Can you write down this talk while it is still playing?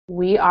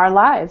We are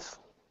live.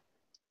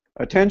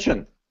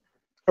 Attention,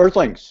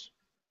 Earthlings.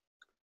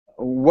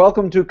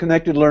 Welcome to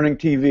Connected Learning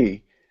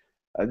TV.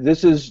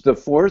 This is the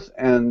fourth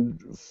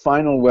and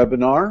final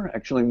webinar,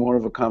 actually more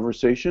of a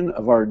conversation,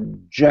 of our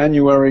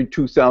January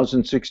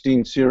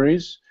 2016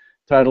 series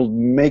titled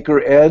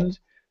Maker Ed,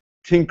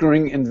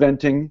 Tinkering,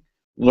 Inventing,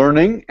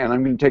 Learning. And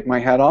I'm going to take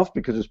my hat off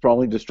because it's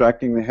probably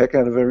distracting the heck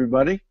out of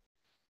everybody.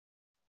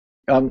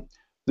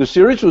 The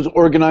series was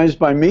organized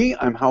by me.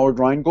 I'm Howard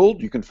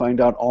Rheingold. You can find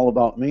out all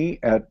about me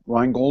at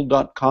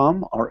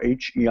rheingold.com,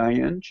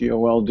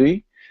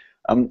 R-H-E-I-N-G-O-L-D.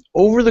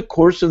 Over the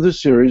course of the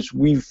series,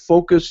 we've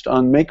focused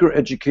on maker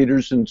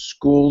educators in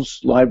schools,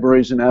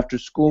 libraries, and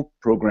after-school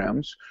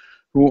programs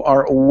who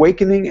are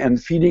awakening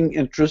and feeding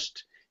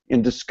interest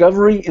in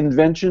discovery,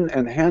 invention,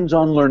 and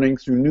hands-on learning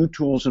through new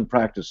tools and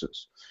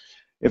practices.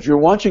 If you're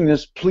watching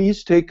this,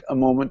 please take a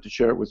moment to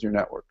share it with your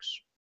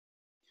networks.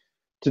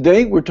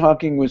 Today, we're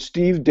talking with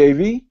Steve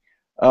Davey,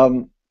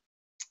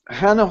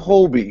 Hannah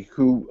Holby,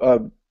 who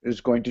is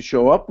going to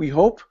show up, we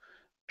hope,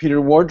 Peter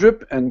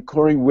Wardrip, and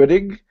Corey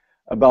Wittig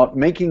about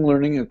making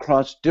learning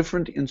across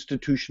different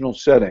institutional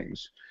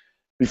settings.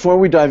 Before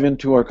we dive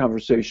into our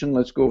conversation,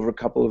 let's go over a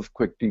couple of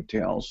quick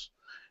details.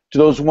 To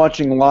those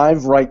watching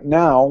live right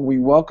now, we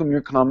welcome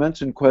your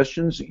comments and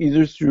questions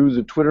either through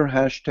the Twitter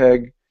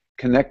hashtag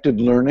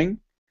 #ConnectedLearning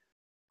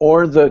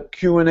or the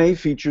Q&A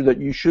feature that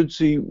you should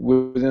see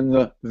within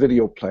the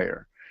video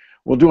player.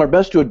 We'll do our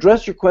best to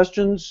address your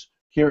questions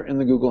here in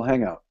the Google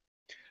Hangout.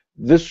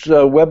 This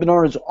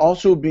webinar is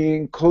also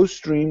being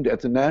co-streamed at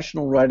the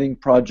National Writing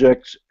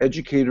Project's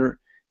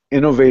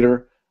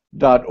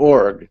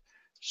educatorinnovator.org.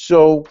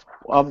 So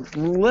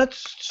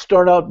let's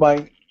start out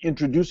by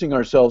introducing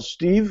ourselves.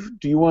 Steve,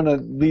 do you want to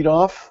lead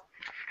off?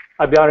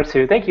 I'd be honored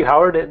to. Thank you,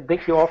 Howard, and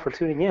thank you all for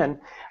tuning in.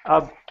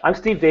 I'm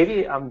Steve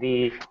Davey.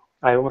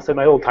 I almost said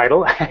my old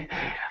title,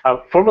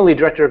 formerly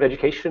Director of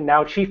Education,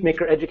 now Chief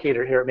Maker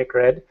Educator here at Maker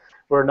Ed.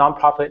 We're a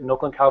nonprofit in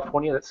Oakland,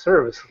 California that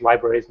serves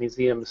libraries,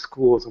 museums,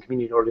 schools, and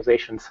community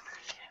organizations,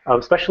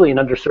 especially in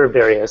underserved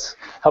areas,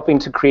 helping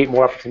to create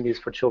more opportunities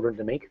for children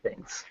to make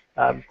things.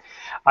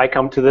 I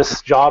come to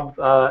this job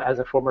as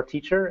a former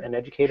teacher and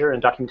educator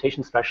and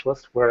documentation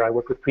specialist where I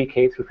work with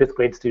pre-K through 5th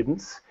grade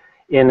students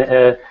in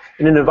an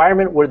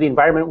environment where the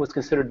environment was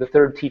considered the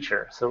third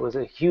teacher. So it was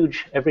a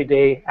huge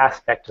everyday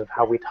aspect of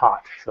how we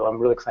taught. So I'm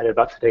really excited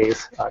about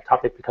today's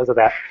topic because of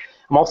that.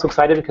 I'm also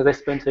excited because I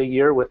spent a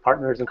year with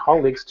partners and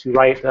colleagues to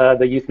write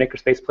the Youth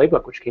Makerspace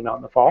Playbook, which came out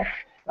in the fall.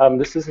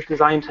 This is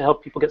designed to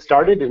help people get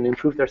started and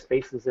improve their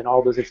spaces in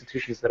all those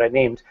institutions that I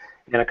named.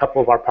 And a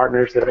couple of our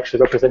partners that are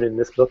actually represented in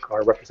this book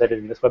are represented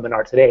in this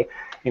webinar today,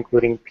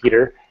 including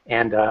Peter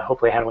and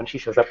hopefully Hannah when she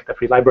shows up at the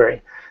free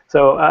library.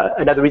 So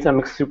another reason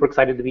I'm super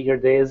excited to be here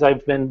today is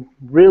I've been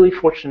really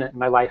fortunate in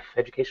my life,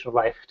 educational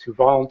life, to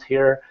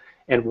volunteer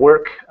and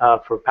work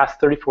for the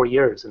past 34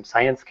 years in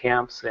science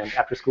camps and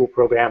after-school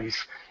programs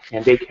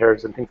and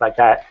daycares and things like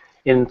that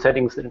in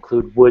settings that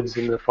include woods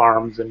and the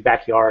farms and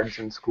backyards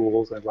and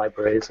schools and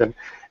libraries. And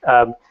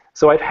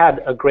so I've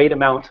had a great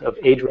amount of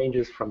age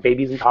ranges from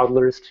babies and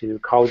toddlers to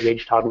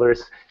college-age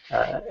toddlers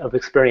of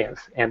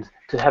experience, and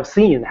to have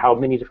seen how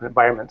many different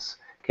environments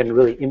can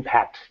really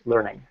impact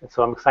learning. And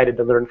so I'm excited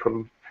to learn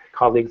from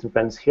colleagues and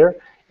friends here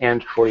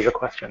and for your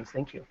questions.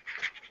 Thank you.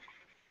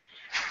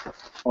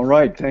 All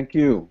right, thank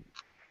you.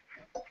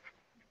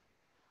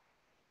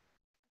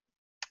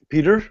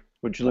 Peter,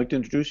 would you like to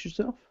introduce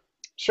yourself?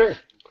 Sure.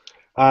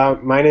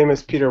 My name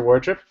is Peter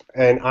Wardrip,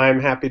 and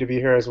I'm happy to be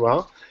here as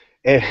well.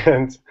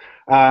 And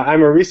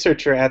I'm a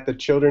researcher at the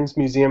Children's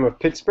Museum of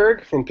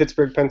Pittsburgh in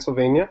Pittsburgh,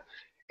 Pennsylvania.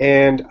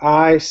 And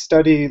I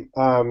study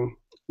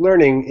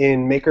learning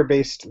in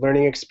maker-based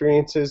learning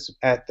experiences.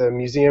 At the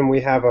museum,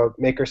 we have a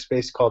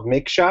makerspace called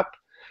MakeShop,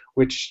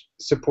 which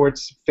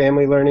supports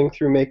family learning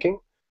through making.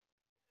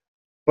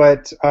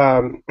 But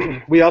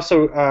we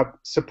also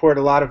support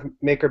a lot of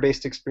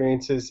maker-based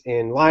experiences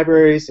in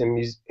libraries,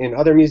 in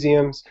other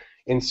museums,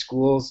 in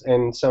schools,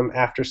 and some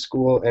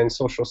after-school and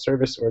social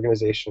service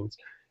organizations.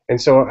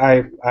 And so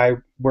I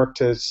work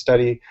to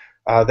study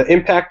the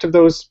impact of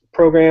those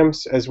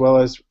programs as well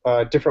as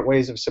different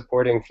ways of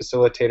supporting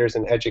facilitators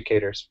and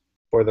educators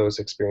for those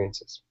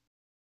experiences.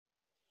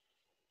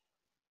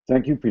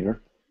 Thank you,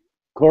 Peter.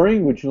 Corey,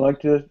 would you like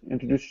to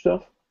introduce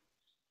yourself?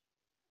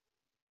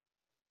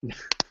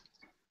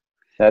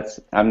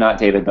 I'm not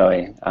David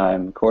Bowie.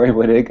 I'm Corey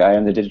Wittig. I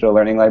am the digital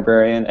learning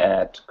librarian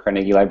at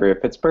Carnegie Library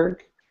of Pittsburgh.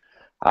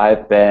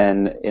 I've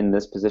been in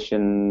this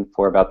position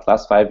for about the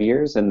last 5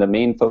 years, and the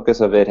main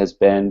focus of it has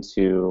been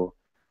to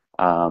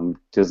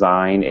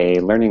design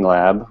a learning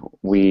lab.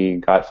 We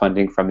got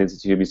funding from the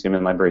Institute of Museum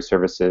and Library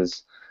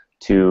Services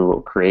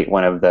to create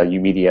one of the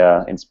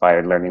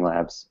UMedia-inspired learning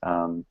labs.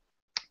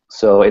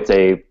 So it's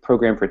a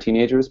program for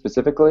teenagers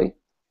specifically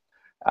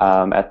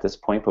at this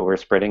point, but we're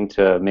spreading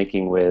to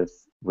making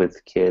with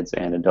kids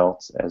and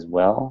adults as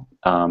well.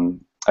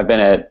 I've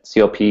been at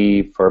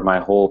CLP for my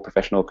whole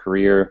professional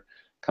career,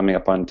 coming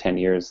up on 10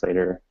 years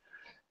later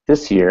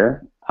this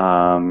year,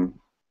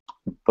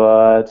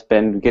 but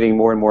been getting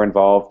more and more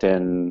involved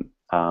in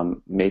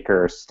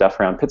maker stuff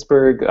around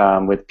Pittsburgh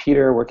with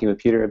Peter, working with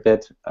Peter a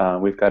bit.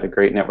 We've got a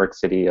great network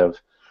city of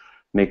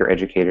maker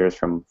educators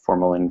from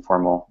formal and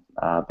informal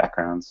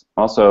backgrounds.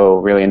 Also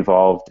really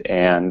involved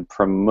and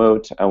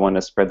I want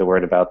to spread the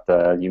word about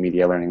the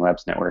UMedia Learning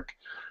Labs network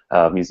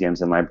of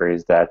museums and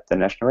libraries that the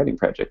National Writing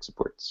Project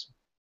supports.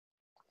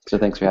 So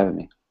thanks for having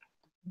me.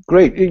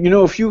 Great. You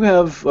know, if you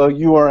have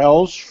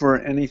URLs for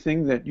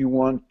anything that you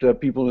want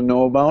people to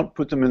know about,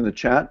 put them in the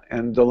chat,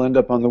 and they'll end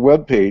up on the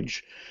web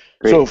page.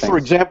 Great, so, thanks. for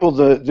example,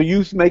 the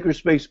Youth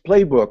Makerspace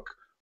Playbook,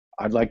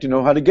 I'd like to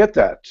know how to get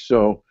that.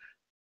 So,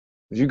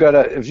 if you got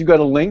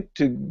a link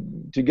to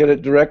get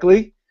it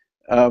directly,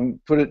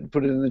 put it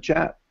in the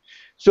chat.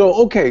 So,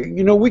 okay,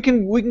 you know, we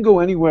can go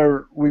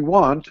anywhere we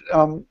want,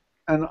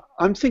 and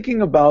I'm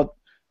thinking about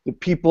the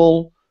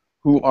people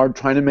who are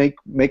trying to make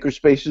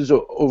makerspaces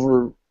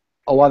over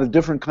a lot of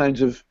different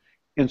kinds of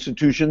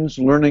institutions,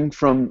 learning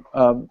from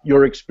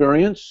your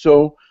experience.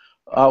 So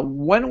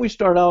why don't we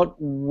start out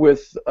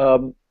with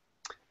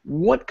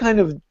what kind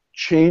of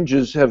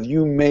changes have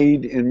you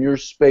made in your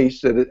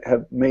space that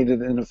have made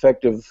it an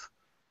effective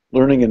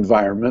learning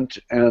environment,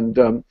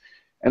 and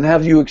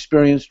have you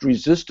experienced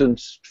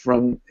resistance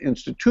from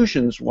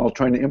institutions while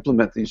trying to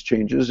implement these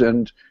changes,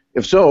 and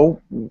if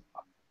so,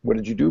 what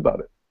did you do about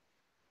it?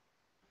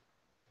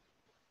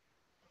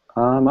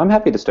 I'm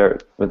happy to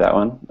start with that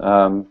one.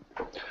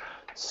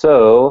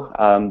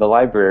 The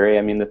library,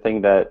 I mean, I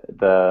think one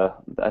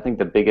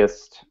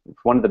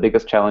of the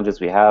biggest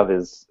challenges we have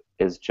is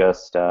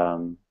just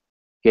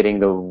getting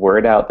the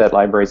word out that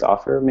libraries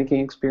offer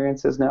making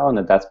experiences now,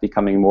 and that's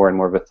becoming more and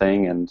more of a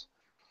thing, and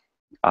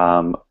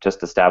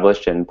just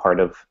established and part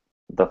of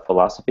the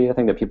philosophy, I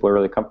think, that people are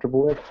really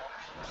comfortable with.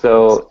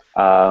 So,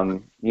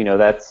 you know,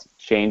 that's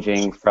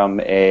changing from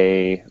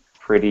a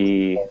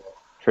pretty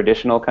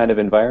traditional kind of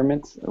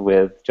environment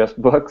with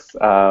just books,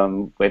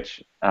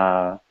 which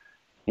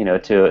you know,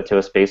 to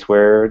a space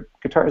where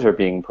guitars are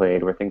being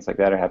played, where things like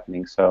that are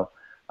happening. So,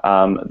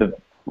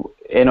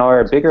 in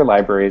our bigger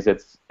libraries,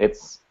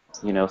 it's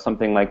you know,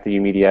 something like the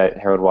UMedia at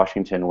Harold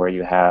Washington, where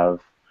you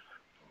have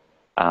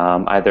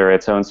either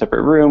its own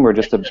separate room or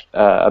just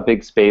a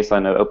big space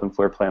on an open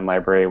floor plan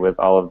library with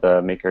all of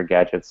the maker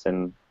gadgets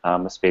and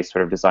a space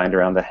sort of designed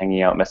around the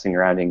hanging out, messing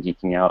around, and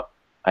geeking out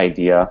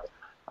idea.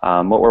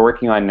 What we're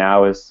working on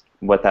now is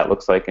what that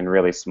looks like in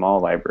really small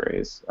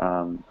libraries.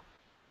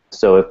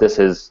 So if this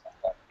is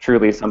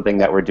truly something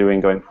that we're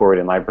doing going forward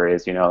in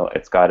libraries, you know,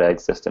 it's got to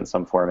exist in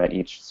some form at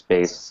each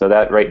space. So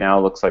that right now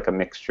looks like a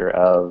mixture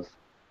of,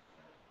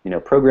 you know,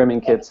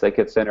 programming kits that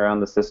get sent around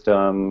the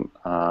system,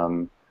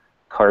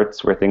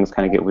 carts where things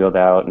kind of get wheeled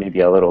out,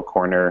 maybe a little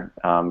corner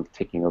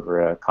taking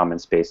over a common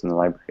space in the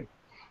library.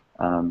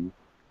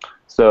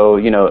 So,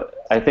 you know,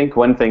 I think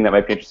one thing that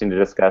might be interesting to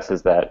discuss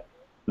is that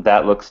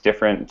looks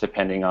different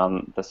depending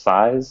on the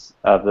size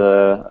of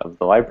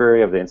the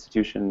library, of the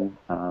institution.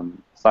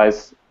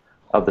 Size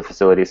of the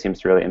facility seems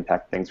to really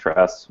impact things for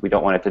us. We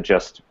don't want it to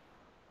just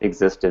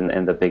exist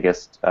in the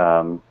biggest,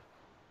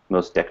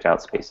 most decked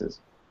out spaces.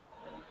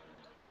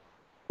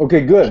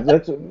 Okay, good.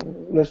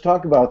 Let's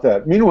talk about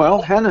that.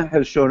 Meanwhile, Hannah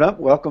has showed up.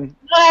 Welcome.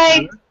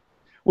 Hi.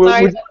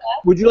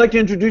 Would you like to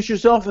introduce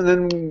yourself, and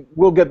then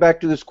we'll get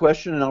back to this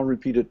question, and I'll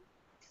repeat it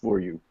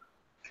for you.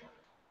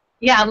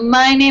 Yeah,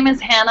 my name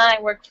is Hannah. I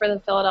work for the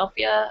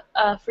Philadelphia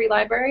Free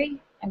Library.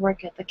 I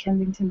work at the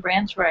Kensington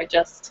branch where I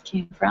just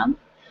came from.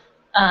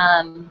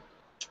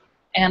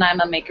 And I'm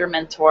a maker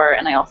mentor,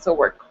 and I also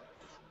work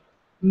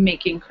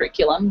making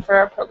curriculum for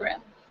our program.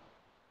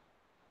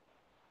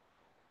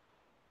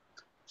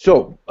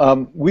 So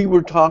we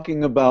were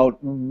talking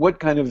about what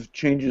kind of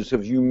changes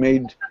have you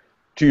made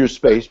to your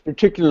space,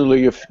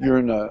 particularly if you're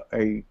in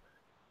a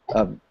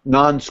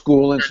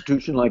non-school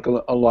institution like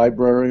a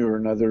library or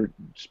another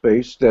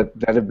space that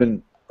have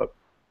been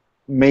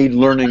made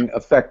learning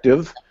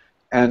effective,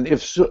 and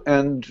if so,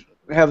 and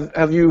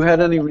have you had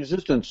any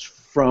resistance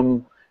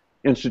from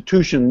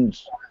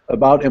institutions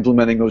about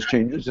implementing those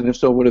changes, and if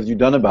so, what have you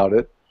done about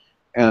it?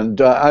 And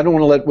I don't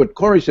want to let what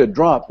Corey said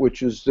drop,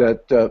 which is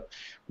that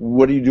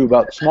what do you do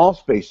about small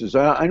spaces?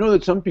 I know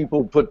that some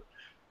people put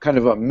kind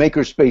of a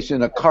makerspace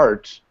in a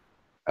cart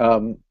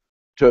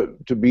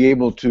to be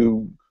able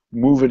to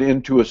move it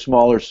into a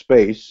smaller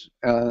space,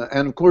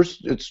 and of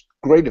course it's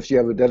great if you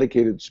have a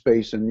dedicated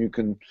space and you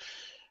can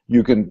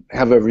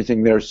have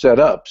everything there set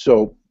up.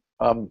 So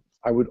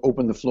I would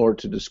open the floor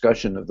to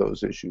discussion of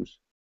those issues.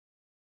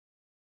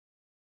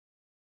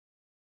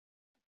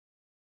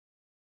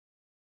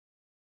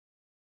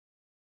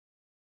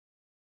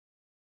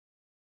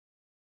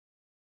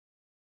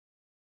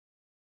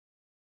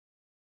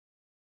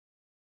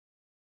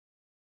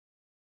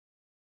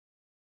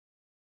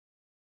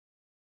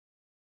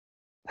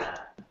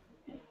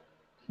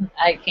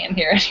 I can't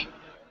hear it.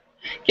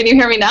 Can you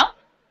hear me now?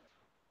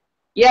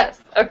 Yes.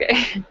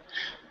 Okay.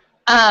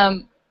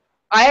 I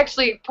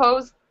actually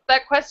posed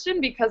that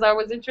question because I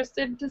was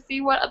interested to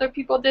see what other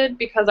people did,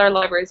 because our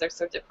libraries are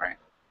so different.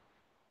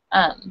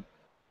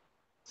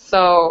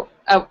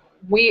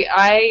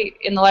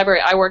 in the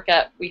library I work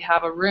at, we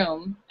have a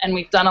room, and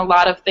we've done a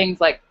lot of things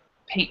like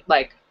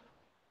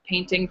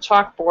painting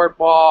chalkboard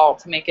wall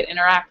to make it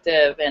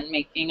interactive, and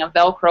making a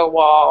Velcro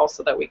wall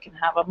so that we can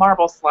have a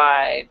marble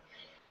slide,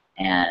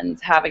 and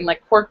having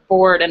like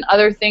corkboard and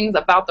other things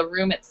about the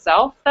room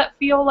itself that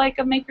feel like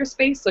a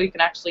makerspace, so you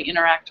can actually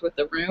interact with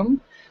the room.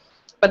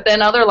 But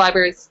then other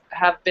libraries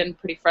have been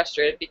pretty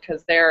frustrated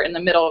because they're in the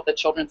middle of the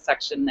children's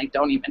section. They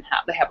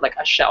have like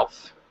a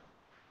shelf.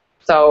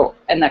 So,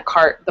 and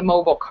the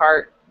mobile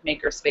cart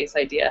makerspace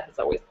idea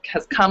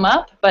has come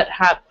up, but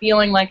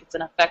feeling like it's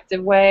an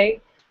effective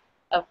way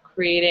of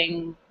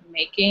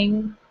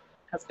making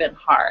has been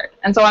hard.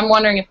 And so I'm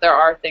wondering if there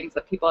are things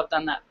that people have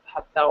done that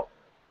have felt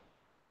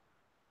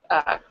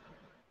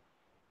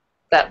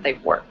that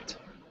they've worked.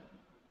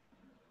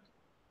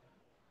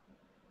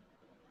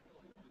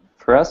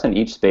 For us in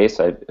each space,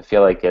 I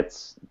feel like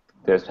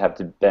there's have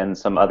to been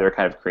some other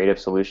kind of creative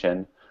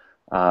solution.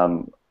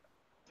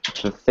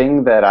 The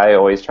thing that I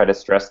always try to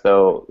stress,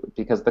 though,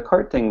 because the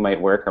cart thing might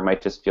work or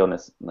might just feel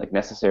like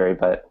necessary,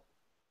 but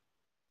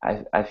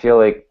I feel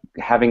like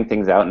having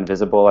things out and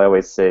visible, I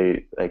always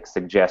say, like,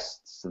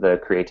 suggests the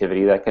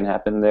creativity that can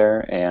happen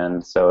there.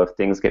 And so if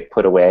things get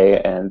put away,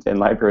 and in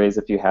libraries,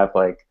 if you have,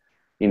 like,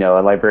 you know,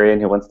 a librarian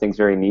who wants things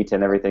very neat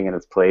and everything in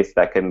its place,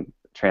 that can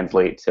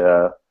translate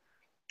to,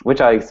 which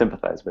I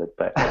sympathize with,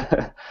 but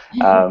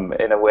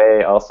in a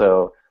way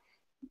also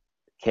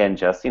can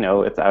just, you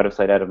know, it's out of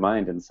sight, out of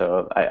mind. And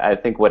so I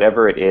think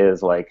whatever it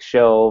is, like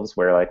shelves,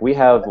 where like we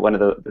have one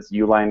of this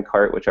Uline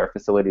cart, which our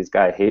facilities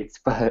guy hates,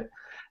 but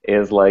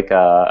is like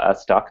a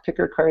stock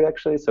picker cart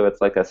actually. So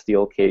it's like a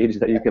steel cage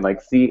that you can like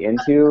see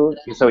into.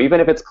 So even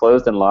if it's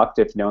closed and locked,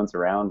 if no one's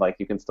around, like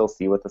you can still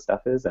see what the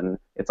stuff is, and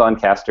it's on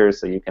casters,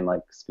 so you can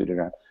like scoot it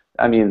around.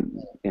 I mean,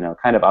 you know,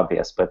 kind of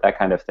obvious, but that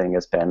kind of thing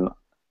has been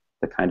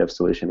the kind of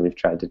solution we've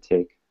tried to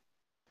take.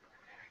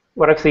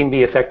 What I've seen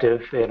be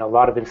effective in a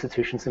lot of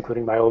institutions,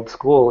 including my old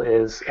school,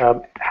 is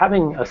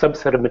having a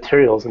subset of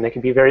materials, and they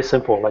can be very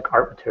simple, like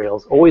art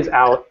materials, always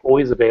out,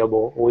 always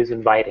available, always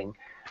inviting.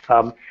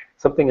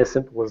 Something as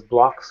simple as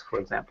blocks, for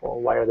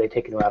example. Why are they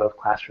taking them out of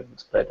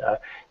classrooms?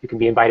 But you can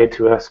be invited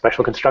to a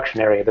special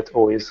construction area that's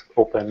always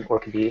open, or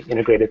can be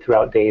integrated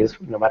throughout days,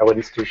 no matter what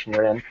institution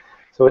you're in.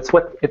 So it's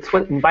what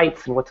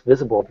invites and what's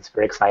visible that's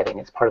very exciting.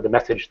 It's part of the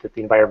message that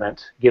the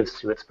environment gives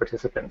to its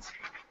participants.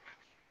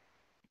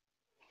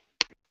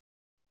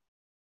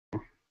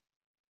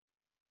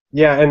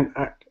 Yeah, and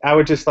I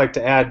would just like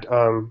to add,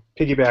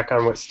 piggyback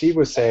on what Steve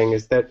was saying,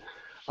 is that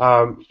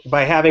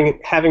by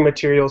having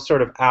materials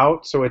sort of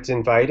out, so it's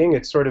inviting,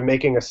 it's sort of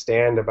making a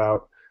stand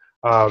about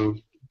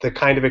the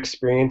kind of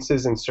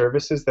experiences and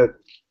services that,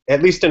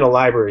 at least in a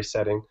library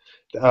setting,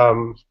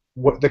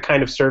 what the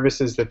kind of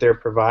services that they're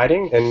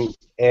providing,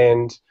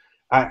 and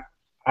I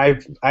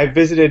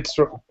visited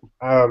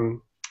a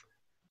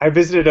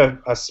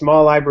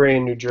small library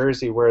in New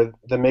Jersey where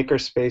the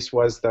makerspace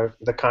was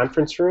the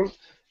conference room,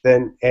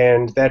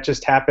 and that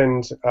just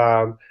happened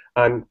on,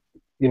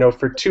 you know,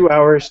 for 2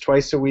 hours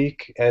twice a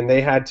week, and they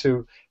had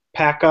to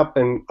pack up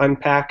and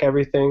unpack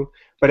everything,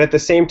 but at the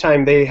same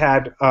time they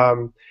had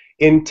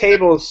in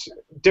tables,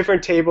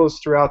 different tables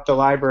throughout the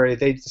library,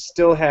 they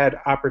still had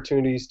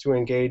opportunities to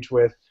engage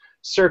with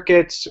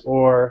circuits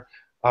or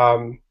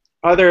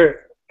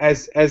other,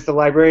 as the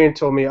librarian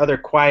told me, other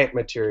quiet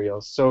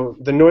materials. So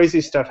the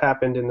noisy stuff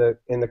happened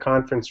in the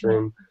conference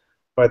room,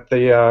 but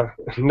the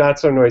not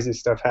so noisy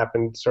stuff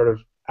happened sort of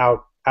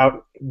out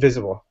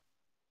visible.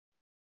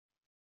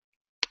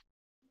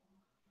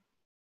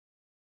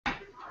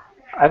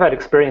 I've had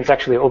experience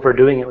actually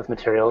overdoing it with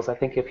materials. I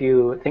think if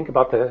you think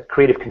about the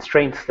creative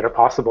constraints that are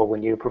possible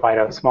when you provide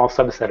a small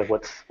subset of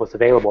what's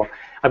available,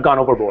 I've gone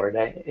overboard.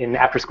 In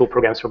after-school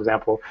programs, for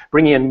example,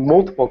 bringing in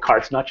multiple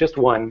carts, not just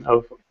one,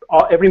 of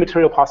every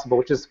material possible,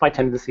 which is my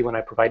tendency when I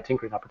provide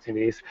tinkering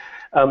opportunities.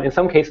 In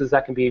some cases,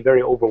 that can be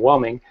very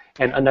overwhelming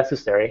and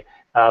unnecessary,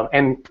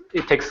 and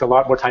it takes a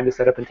lot more time to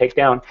set up and take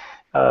down.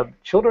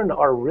 Children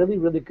are really,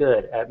 really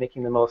good at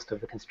making the most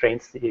of the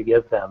constraints that you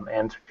give them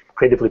and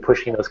creatively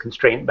pushing those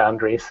constraint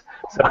boundaries.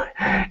 So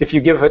if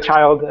you give a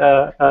child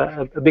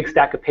a big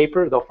stack of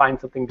paper, they'll find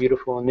something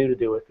beautiful and new to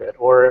do with it.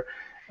 Or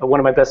one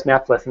of my best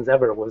math lessons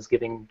ever was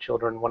giving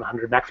children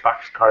 100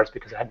 Maxbox cards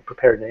because I hadn't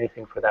prepared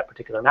anything for that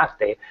particular math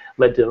day.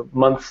 Led to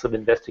months of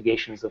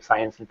investigations of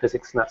science and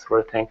physics and that sort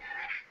of thing.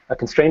 A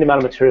constrained amount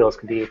of materials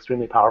can be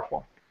extremely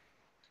powerful.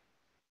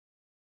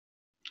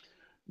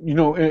 You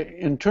know,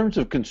 in terms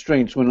of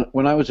constraints,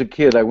 when I was a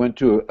kid, I went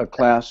to a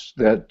class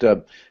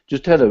that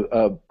just had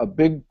a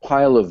big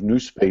pile of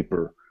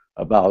newspaper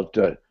about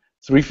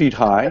 3 feet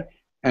high,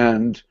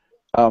 and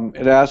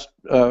they asked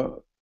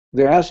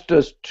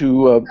us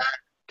to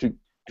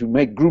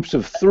make groups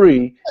of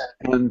 3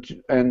 and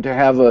to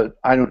have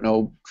I don't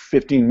know,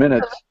 15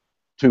 minutes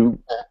to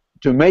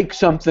make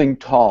something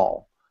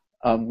tall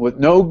with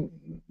no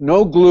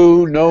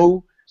glue,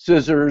 no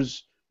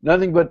scissors,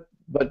 nothing but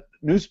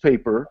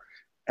newspaper.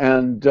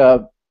 And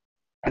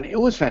it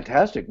was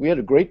fantastic. We had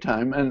a great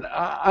time, and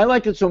I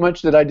liked it so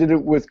much that I did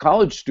it with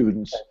college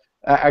students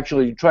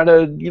actually try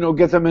to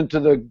get them into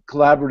the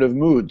collaborative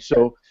mood.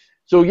 So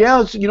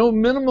yeah,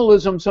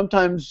 minimalism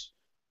sometimes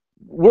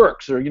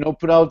works, or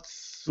put out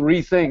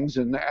 3 things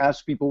and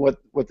ask people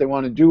what they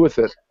want to do with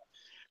it.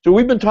 So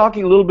we've been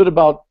talking a little bit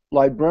about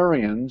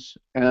librarians,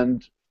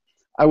 and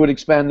I would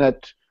expand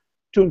that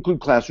to include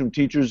classroom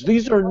teachers.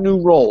 These are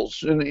new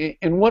roles.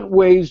 In what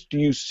ways do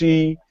you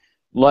see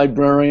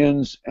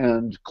librarians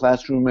and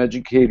classroom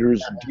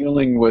educators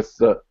dealing with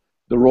the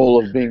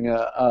role of being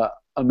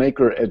a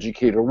maker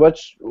educator?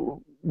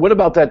 What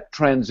about that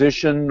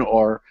transition,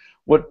 or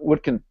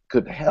what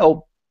could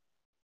help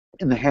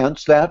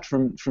enhance that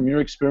from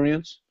your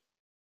experience?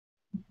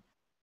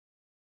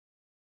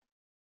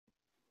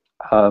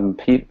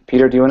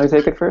 Peter, do you want to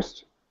take it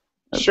first?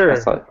 Sure.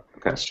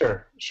 Okay.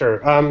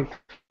 Sure.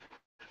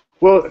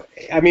 Well,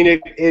 I mean,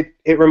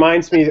 it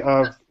reminds me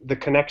of the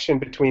connection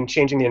between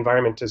changing the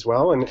environment as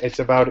well, and it's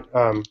about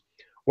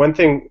one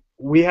thing.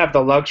 We have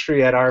the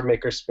luxury at our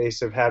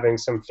makerspace of having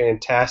some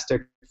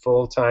fantastic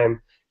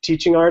full-time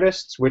teaching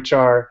artists, which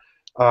are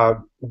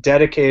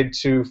dedicated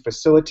to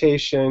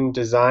facilitation,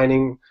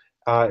 designing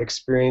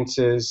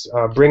experiences,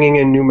 bringing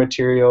in new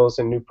materials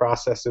and new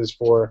processes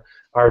for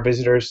our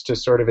visitors to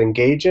sort of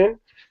engage in,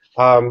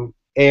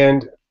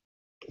 and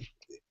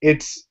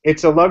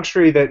it's a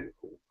luxury that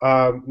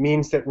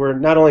means that we're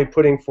not only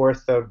putting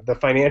forth the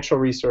financial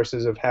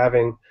resources of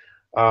having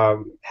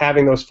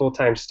those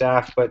full-time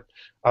staff, but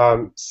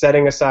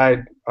setting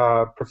aside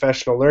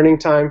professional learning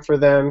time for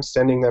them,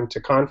 sending them to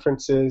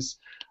conferences,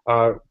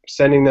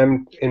 sending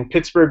them in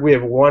Pittsburgh. We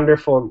have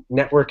wonderful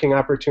networking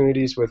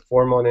opportunities with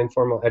formal and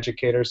informal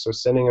educators, so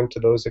sending them to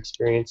those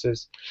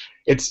experiences.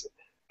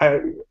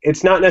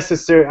 It's not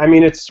necessary. I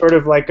mean, it's sort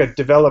of like a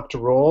developed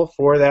role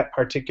for that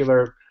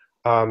particular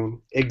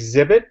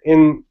exhibit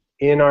in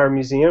our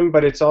museum,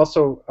 but it's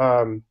also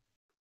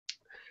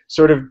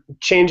sort of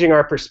changing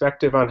our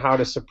perspective on how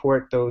to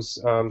support those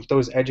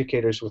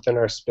educators within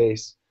our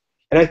space.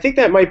 And I think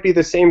that might be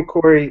the same,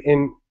 Corey,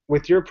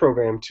 with your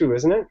program too,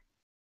 isn't it?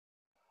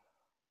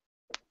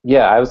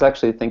 Yeah, I was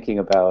actually thinking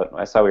about,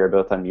 I saw we were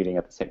both unmuting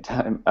at the same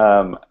time.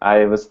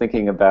 I was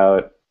thinking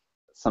about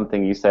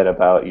something you said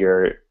about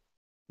your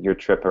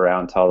trip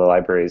around to all the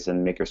libraries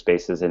and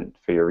makerspaces and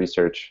for your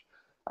research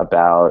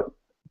about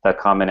the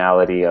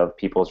commonality of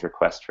people's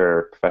request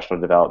for professional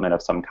development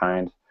of some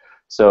kind.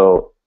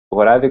 So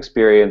what I've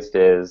experienced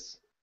is,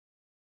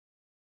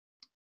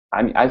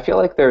 I feel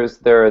like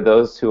there are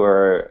those who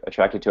are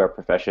attracted to our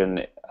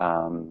profession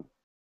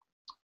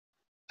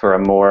for a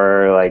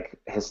more like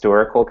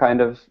historical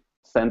kind of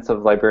sense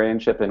of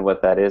librarianship and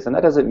what that is, and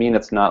that doesn't mean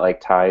it's not like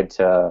tied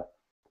to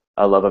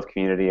a love of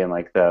community and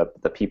like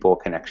the people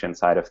connection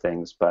side of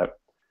things, but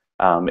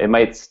it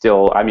might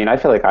still. I mean, I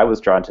feel like I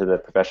was drawn to the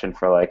profession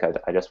for like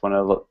I just want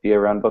to be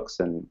around books,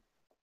 and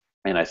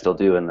I still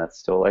do, and that's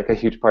still like a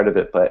huge part of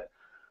it. But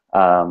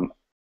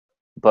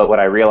what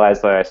I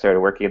realized when I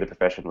started working in the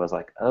profession was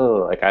like,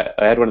 oh, like I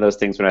had one of those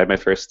things when I had my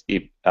first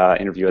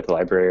interview at the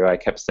library where I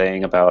kept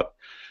saying about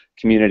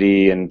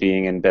community and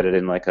being embedded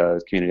in like a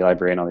community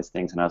library and all these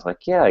things, and I was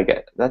like, yeah, I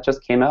get that,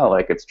 just came out,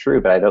 like it's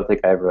true, but I don't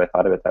think I ever really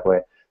thought of it that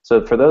way.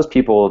 So for those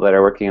people that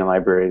are working in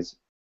libraries,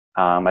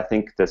 I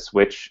think the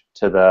switch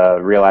to the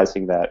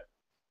realizing that,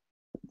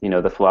 you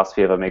know, the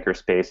philosophy of a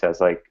makerspace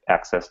has like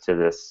access to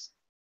this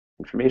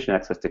information,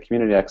 access to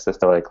community, access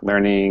to like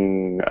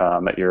learning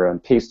at your own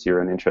pace, to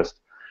your own interest,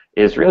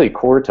 is really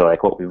core to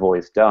like what we've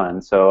always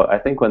done. So I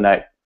think when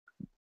that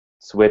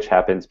switch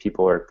happens,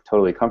 people are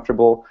totally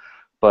comfortable,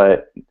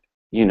 but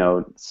you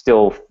know,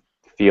 still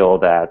feel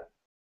that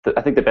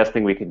I think the best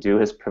thing we could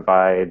do is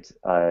provide,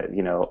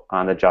 you know,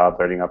 on-the-job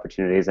learning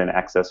opportunities and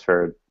access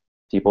for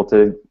people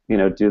to, you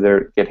know,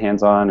 get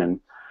hands-on. And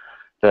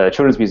the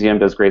Children's Museum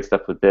does great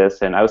stuff with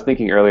this. And I was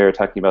thinking earlier,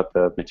 talking about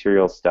the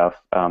materials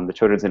stuff, the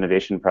Children's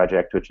Innovation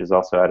Project, which is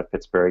also out of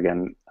Pittsburgh,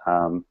 and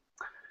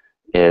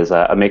is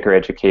a maker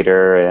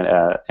educator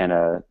and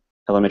a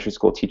elementary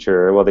school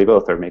teacher. Well, they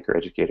both are maker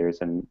educators,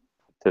 and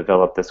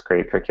developed this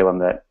great curriculum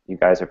that you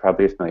guys are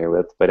probably familiar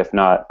with. But if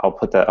not, I'll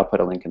put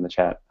a link in the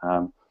chat.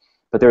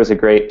 But there was a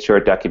great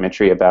short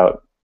documentary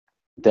about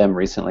them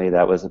recently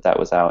that was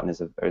out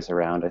and is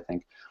around, I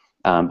think.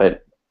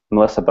 But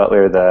Melissa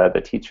Butler, the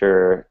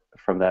teacher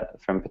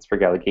from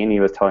Pittsburgh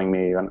Allegheny, was telling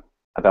me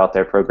about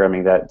their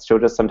programming that she'll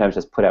just sometimes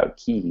just put out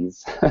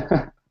keys.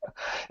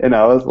 And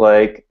I was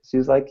like, she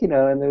was like, you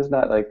know, and there's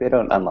not like, they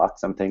don't unlock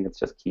something, it's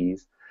just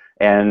keys.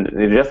 And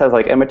it just has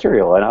like a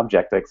material, an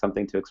object, like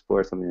something to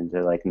explore, something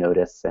to like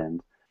notice,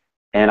 and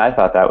I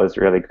thought that was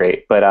really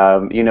great.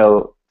 But you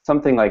know,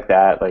 something like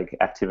that, like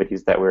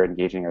activities that we're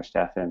engaging our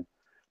staff in,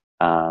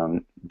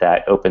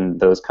 that open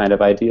those kind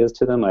of ideas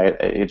to them,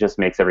 it just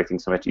makes everything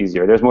so much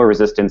easier. There's more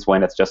resistance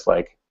when it's just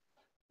like,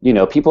 you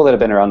know, people that have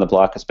been around the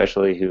block,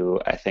 especially, who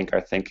I think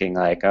are thinking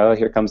like, oh,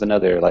 here comes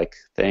another like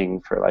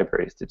thing for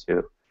libraries to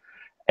do.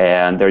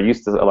 And they're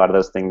used to a lot of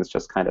those things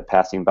just kind of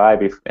passing by,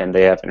 and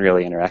they haven't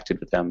really interacted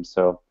with them.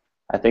 So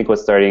I think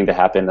what's starting to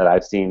happen that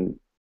I've seen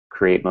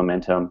create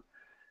momentum,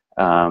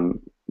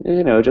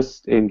 you know,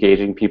 just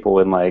engaging people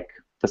in like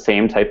the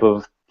same type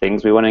of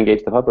things we want to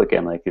engage the public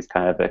in, like these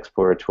kind of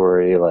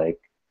exploratory, like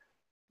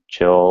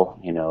chill,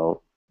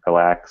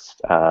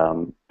 relaxed,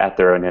 at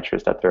their own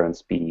interest, at their own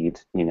speed,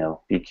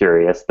 be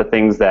curious. The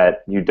things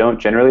that you don't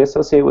generally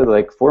associate with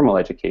like formal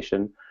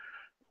education,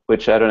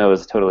 which I don't know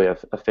is totally a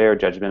fair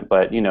judgment,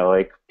 but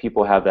like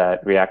people have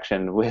that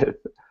reaction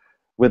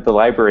with the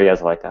library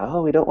as like,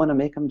 oh, we don't want to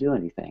make them do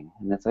anything,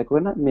 and it's like we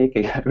don't want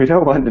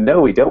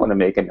to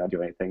make anyone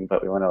do anything,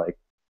 but we want to like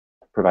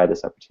provide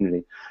this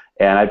opportunity.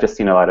 And I've just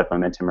seen a lot of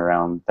momentum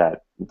around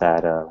that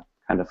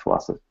kind of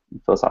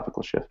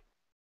philosophical shift.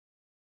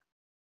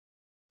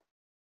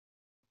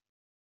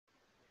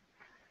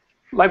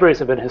 Libraries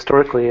have been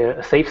historically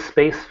a safe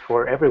space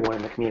for everyone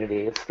in the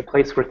community. It's the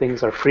place where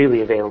things are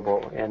freely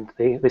available, and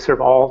they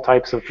serve all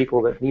types of people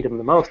that need them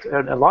the most.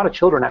 And a lot of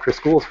children after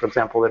schools, for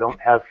example, that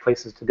don't have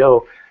places to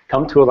go,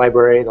 come to a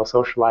library, they'll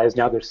socialize.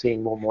 Now they're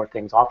seeing more and more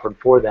things offered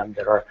for them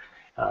that are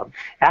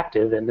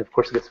active, and of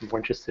course it gets them more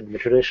interested in the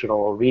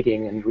traditional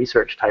reading and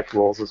research type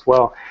roles as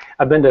well.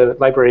 I've been to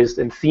libraries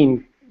and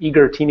seen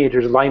eager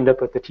teenagers lined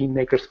up at the teen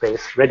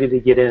makerspace, ready to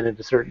get in at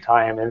a certain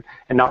time and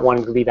not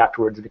wanting to leave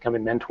afterwards and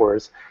becoming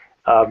mentors.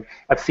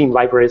 I've seen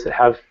libraries that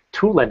have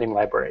tool lending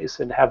libraries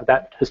and have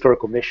that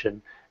historical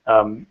mission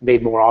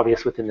made more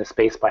obvious within the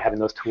space by having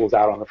those tools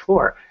out on the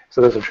floor.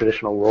 So those are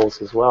traditional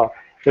roles as well.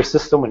 There's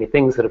just so many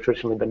things that have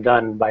traditionally been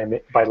done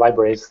by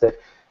libraries that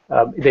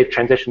they've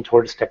transitioned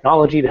towards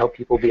technology to help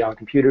people be on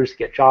computers,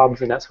 get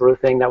jobs, and that sort of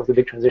thing. That was a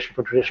big transition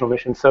from traditional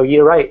missions. So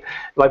you're right.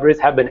 Libraries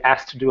have been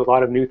asked to do a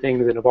lot of new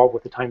things and evolve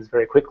with the times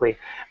very quickly.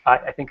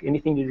 I think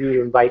anything you do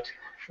to invite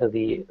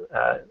the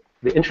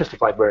interest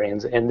of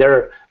librarians and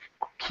their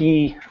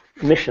key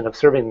mission of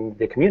serving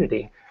the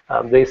community,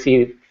 they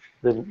see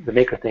the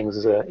maker things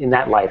as in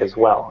that light as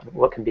well.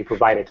 What can be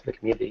provided to the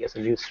community as a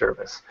new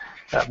service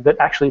that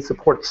actually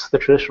supports the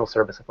traditional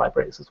service of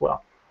libraries as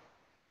well.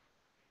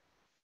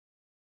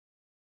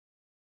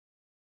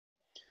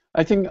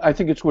 I think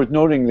it's worth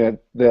noting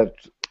that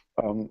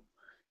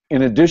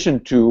in addition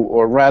to,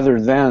 or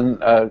rather than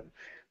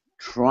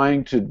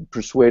trying to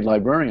persuade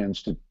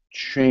librarians to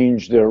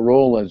change their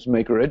role as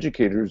maker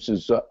educators,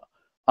 is an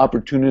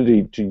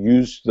opportunity to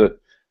use the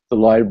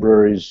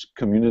library's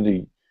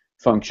community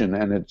function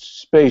and its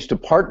space to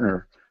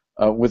partner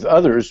with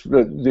others.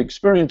 The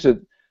experience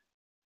that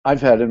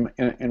I've had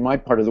in my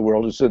part of the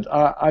world is that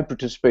I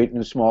participate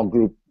in a small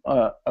group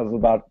of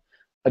about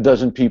a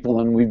dozen people,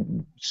 and we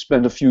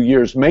spent a few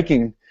years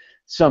making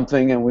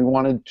something, and we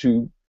wanted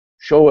to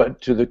show it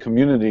to the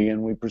community,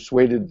 and we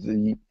persuaded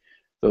the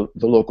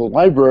local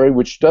library,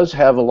 which does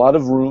have a lot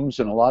of rooms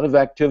and a lot of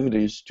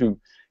activities, to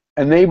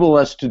enable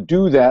us to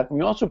do that.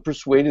 We also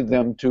persuaded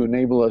them to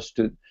enable us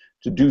to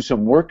do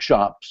some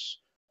workshops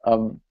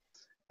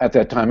at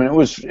that time, and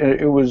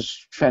it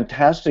was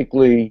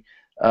fantastically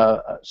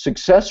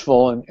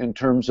successful in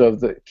terms of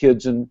the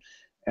kids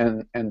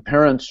and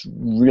parents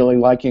really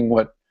liking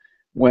what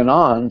went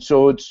on.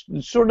 So it's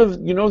sort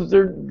of,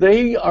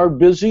 they are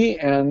busy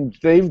and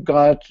they've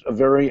got a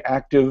very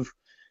active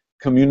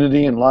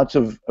community and lots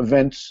of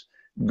events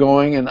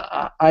going, and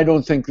I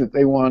don't think that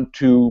they want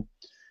to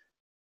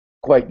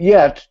quite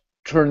yet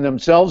turn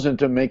themselves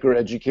into maker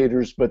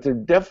educators, but they're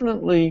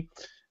definitely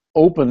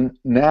open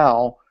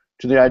now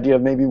to the idea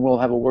of maybe we'll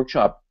have a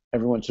workshop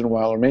every once in a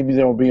while, or maybe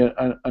there will be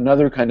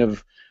another kind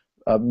of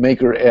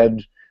maker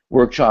ed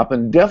workshop.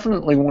 And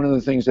definitely one of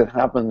the things that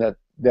happened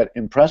that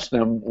impressed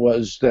them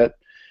was that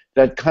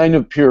kind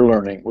of peer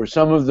learning, where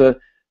some of the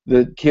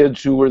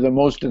kids who were the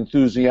most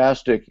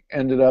enthusiastic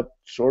ended up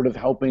sort of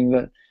helping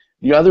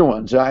the other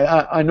ones.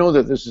 I know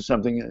that this is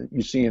something that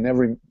you see in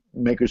every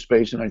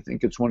makerspace, and I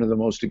think it's one of the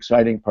most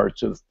exciting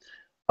parts of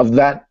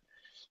that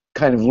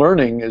kind of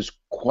learning. Is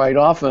quite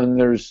often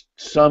there's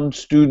some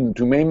student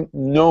who may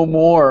know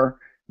more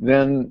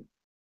than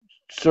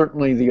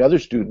certainly the other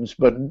students,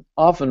 but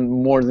often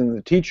more than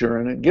the teacher,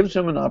 and it gives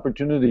them an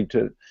opportunity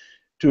to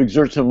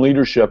exert some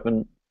leadership.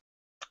 And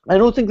I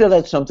don't think that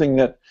that's something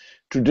that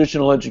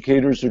traditional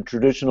educators or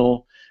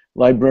traditional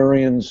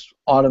librarians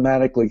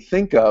automatically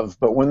think of,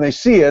 but when they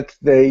see it,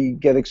 they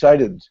get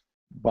excited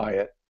by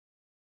it.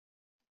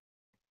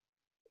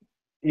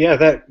 Yeah,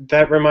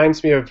 that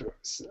reminds me of,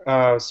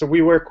 so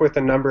we work with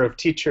a number of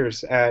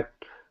teachers at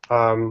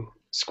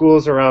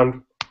schools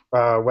around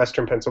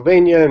Western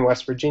Pennsylvania and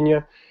West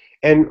Virginia,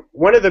 and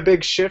one of the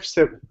big shifts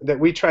that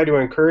we try to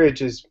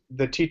encourage is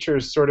the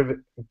teachers sort of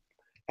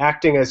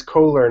acting as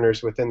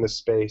co-learners within the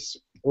space,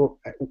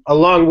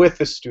 along with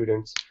the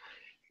students.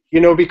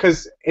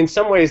 Because in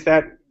some ways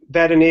that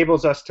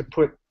enables us to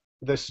put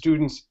the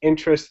students'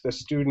 interests, the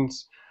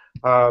students'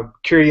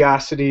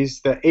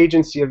 curiosities, the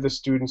agency of the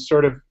students,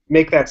 sort of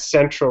make that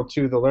central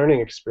to the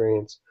learning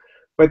experience.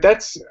 But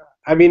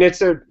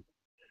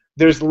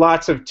there's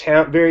lots of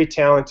very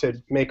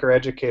talented maker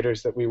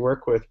educators that we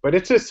work with, but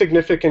it's a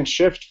significant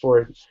shift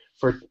for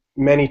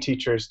many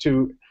teachers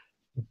to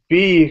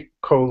be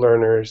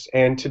co-learners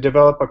and to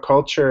develop a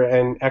culture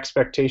and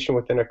expectation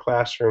within a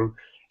classroom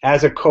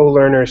as a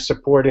co-learner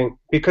supporting,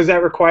 because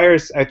that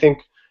requires, I think,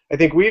 I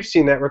think we've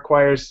seen that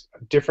requires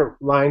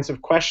different lines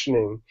of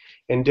questioning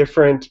and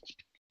different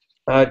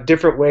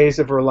ways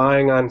of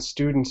relying on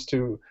students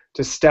to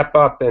step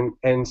up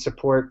and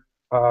support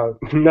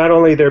not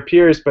only their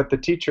peers but the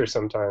teacher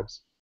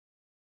sometimes.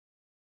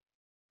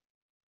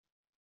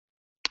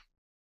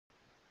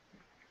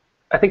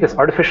 I think this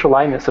artificial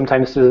line that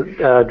sometimes is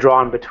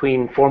drawn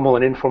between formal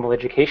and informal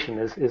education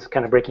is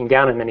kind of breaking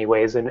down in many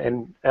ways,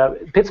 and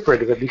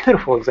Pittsburgh is a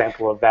beautiful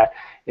example of that.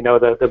 You know,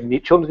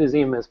 the Children's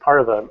Museum is part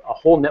of a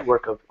whole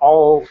network of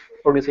all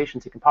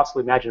organizations you can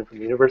possibly imagine, from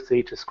the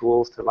university to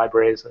schools to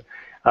libraries,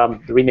 the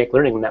Remake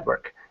Learning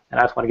Network. And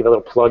I just want to give a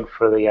little plug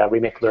for the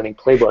Remake Learning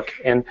Playbook.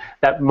 And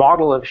that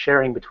model of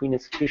sharing between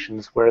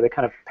institutions where they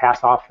kind of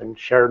pass off and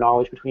share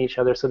knowledge between each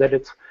other so that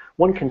it's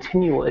one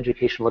continual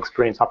educational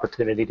experience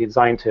opportunity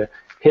designed to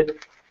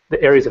hit the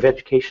areas of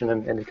education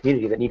and the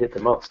community that need it the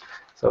most.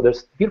 So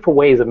there's beautiful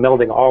ways of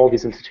melding all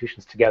these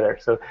institutions together.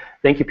 So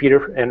thank you,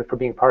 Peter, and for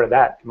being part of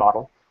that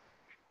model.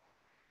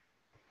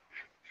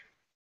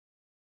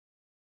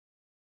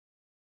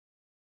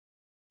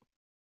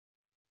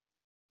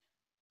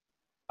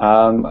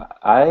 So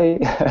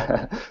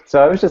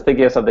I was just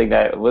thinking of something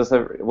that was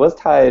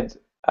tied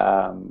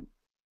to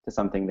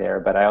something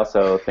there, but I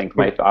also think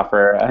might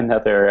offer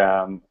another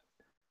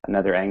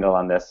angle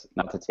on this.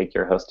 Not to take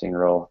your hosting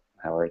role,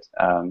 Howard.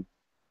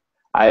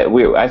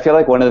 I feel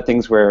like one of the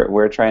things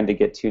we're trying to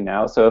get to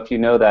now. So if you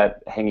know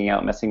that hanging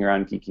out, messing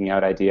around, geeking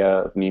out idea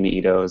of Mimi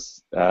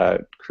Ito's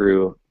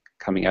crew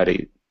coming out at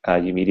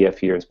UMedia a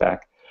few years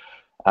back,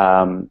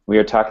 we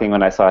were talking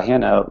when I saw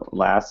Hannah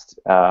last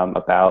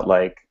about,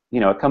 like, you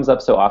know, it comes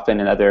up so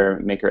often in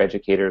other maker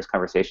educators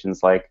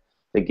conversations, like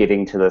the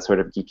getting to the sort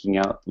of geeking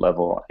out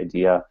level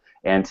idea.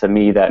 And to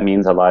me, that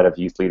means a lot of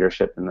youth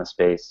leadership in the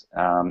space.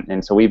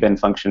 And so we've been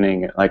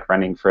functioning, like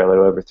running for a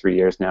little over 3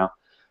 years now.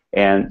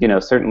 And, you know,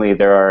 certainly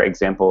there are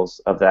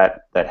examples of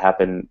that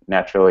happen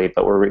naturally,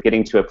 but we're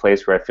getting to a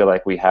place where I feel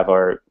like we have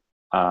our,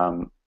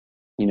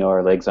 you know,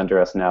 our legs under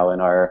us now and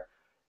are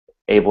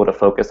able to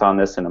focus on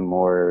this in a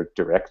more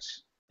direct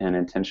and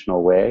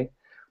intentional way.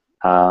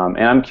 And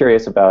I'm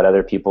curious about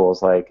other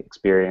people's, like,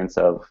 experience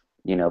of,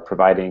 you know,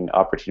 providing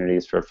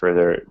opportunities for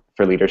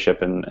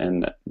leadership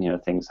and you know,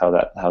 things, how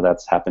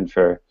that's happened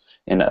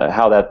and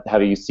how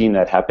have you seen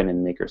that happen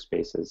in maker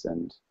spaces.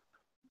 And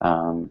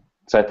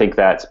so I think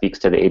that speaks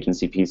to the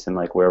agency piece and,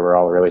 like, where we're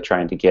all really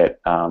trying to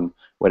get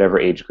whatever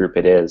age group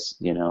it is,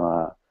 you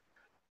know,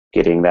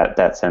 getting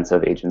that sense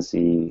of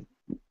agency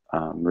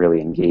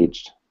really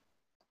engaged.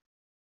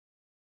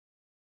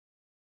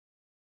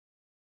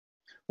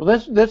 Well,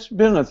 that's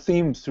been a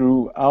theme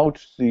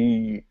throughout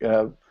the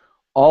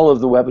all of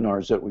the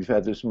webinars that we've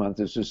had this month,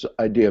 is this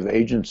idea of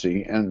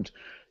agency. And,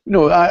 you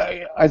know,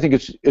 I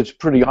think it's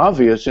pretty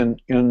obvious.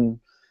 In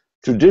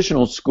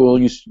traditional school,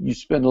 you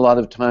spend a lot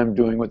of time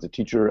doing what the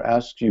teacher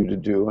asks you to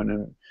do, and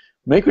in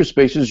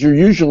makerspaces, you're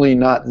usually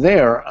not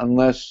there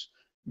unless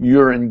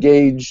you're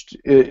engaged.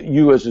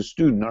 You as a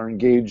student are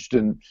engaged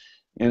in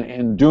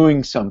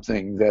doing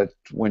something that,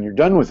 when you're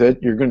done with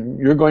it,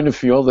 you're going to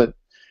feel that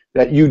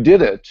you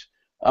did it.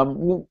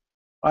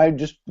 I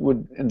just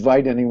would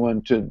invite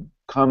anyone to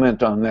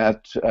comment on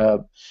that,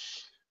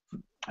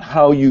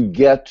 how you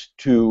get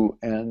to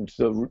and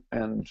the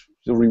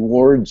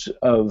rewards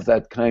of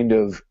that kind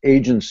of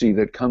agency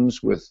that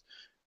comes with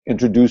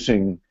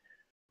introducing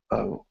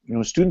you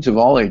know, students of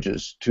all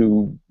ages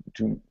to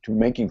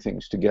making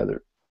things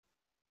together.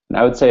 And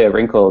I would say a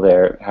wrinkle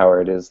there,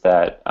 Howard, is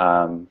that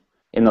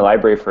in the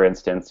library, for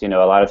instance, you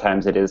know, a lot of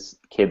times it is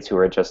kids who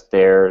are just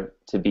there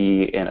to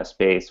be in a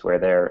space where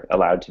they're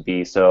allowed to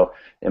be. So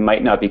it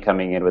might not be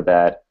coming in with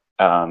that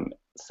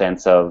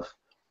sense of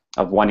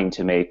wanting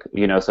to make,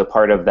 you know. So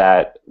part of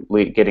that,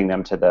 getting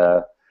them to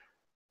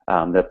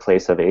the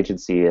place of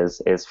agency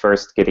is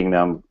first getting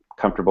them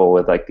comfortable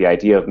with, like, the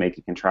idea of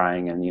making and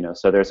trying, and, you know,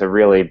 so there's a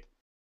really,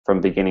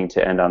 from beginning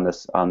to end on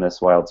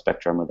this wild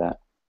spectrum with that.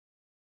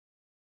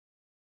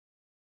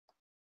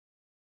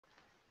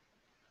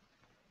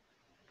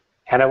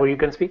 Hannah, were you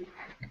going to speak?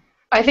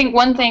 I think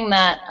one thing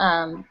that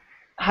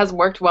has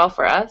worked well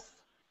for us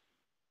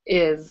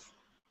is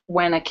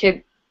when a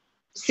kid,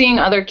 seeing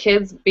other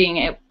kids being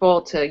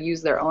able to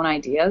use their own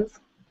ideas.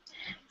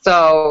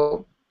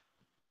 So,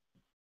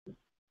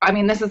 I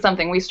mean, this is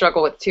something we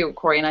struggle with too.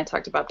 Corey and I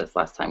talked about this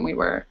last time we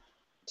were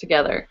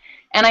together.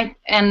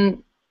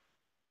 And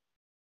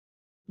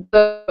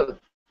the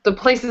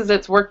places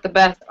it's worked the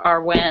best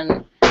are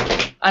when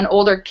an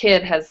older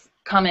kid has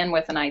come in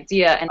with an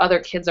idea and other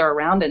kids are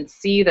around and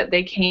see that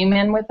they came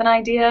in with an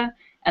idea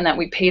and that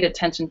we paid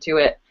attention to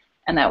it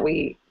and that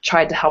we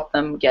tried to help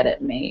them get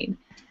it made.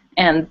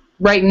 And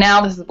right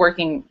now this is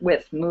working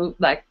with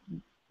like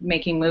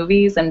making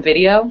movies and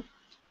video.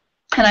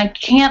 And I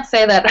can't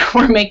say that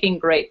we're making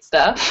great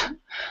stuff,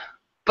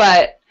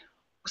 but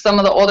some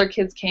of the older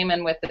kids came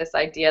in with this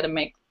idea to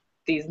make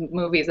these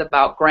movies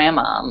about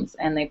grandmoms,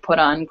 and they put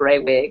on gray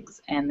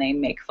wigs and they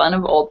make fun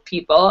of old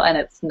people, and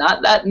it's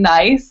not that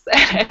nice,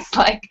 and it's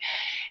like,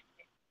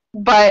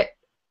 but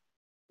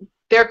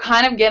they're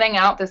kind of getting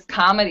out this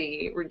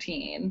comedy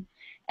routine,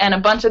 And a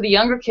bunch of the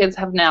younger kids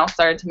have now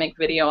started to make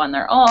video on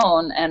their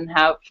own and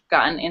have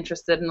gotten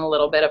interested in a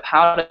little bit of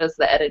how does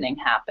the editing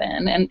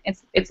happen. And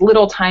it's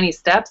little tiny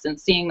steps in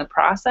seeing the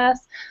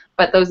process,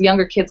 but those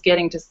younger kids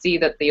getting to see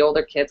that the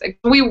older kids,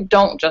 we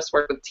don't just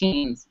work with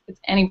teens,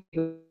 it's anybody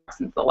who works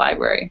in the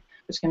library,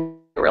 which can be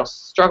a real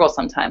struggle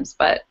sometimes,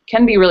 but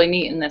can be really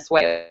neat in this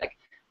way. Like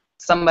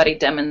somebody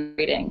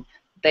demonstrating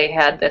they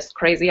had this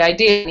crazy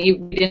idea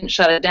and we didn't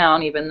shut it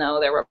down even though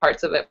there were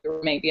parts of it we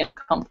were maybe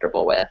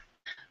uncomfortable with.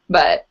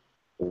 But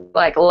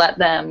like let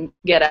them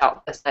get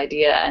out this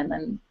idea and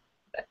then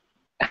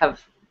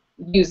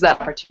use that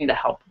opportunity to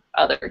help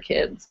other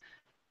kids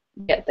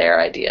get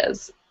their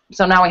ideas.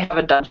 So now we have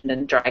a Dungeons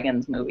and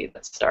Dragons movie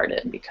that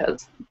started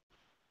because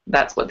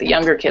that's what the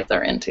younger kids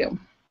are into.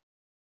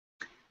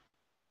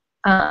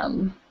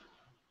 But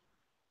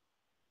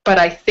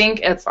I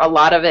think a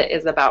lot of it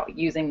is about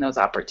using those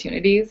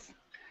opportunities,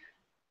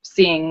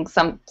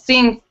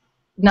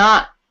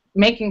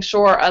 making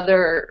sure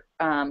other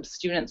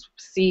students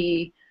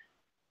see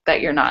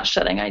that you're not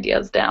shutting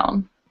ideas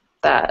down,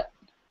 that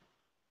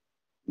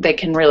they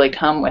can really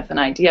come with an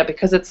idea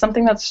because it's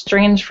something that's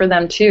strange for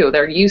them too.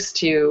 They're used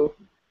to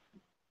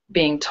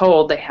being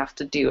told they have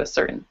to do a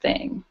certain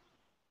thing.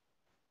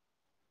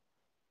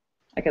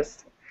 I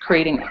guess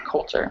creating that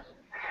culture.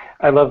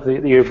 I love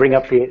that you bring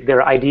up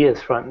their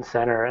ideas front and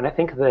center, and I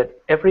think that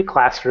every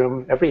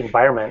classroom, every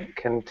environment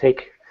can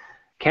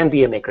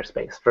be a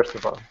makerspace. First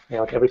of all,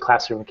 like every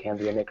classroom can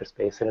be a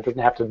makerspace, and it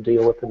doesn't have to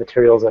deal with the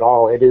materials at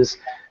all. It is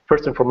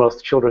first and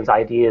foremost children's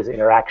ideas,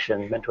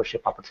 interaction,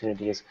 mentorship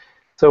opportunities.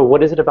 So,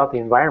 what is it about the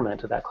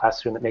environment of that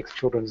classroom that makes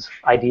children's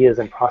ideas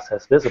and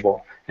process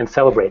visible and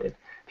celebrated?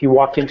 If you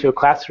walked into a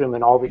classroom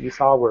and all that you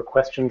saw were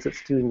questions that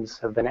students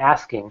have been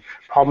asking,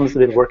 problems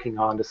they've been working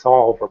on to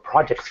solve, or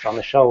projects on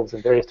the shelves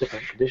in various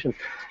different conditions,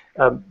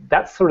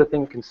 that sort of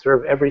thing can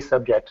serve every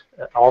subject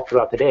all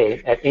throughout the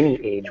day at any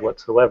age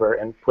whatsoever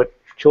and put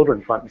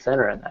children front and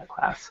center in that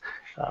class.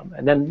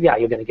 And then, yeah,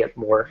 you're going to get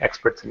more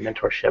experts in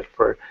mentorship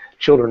for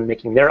children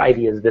making their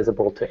ideas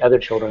visible to other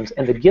children's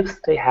and the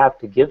gifts they have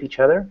to give each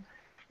other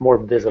more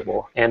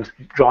visible and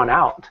drawn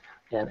out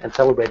and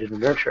celebrated and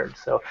nurtured.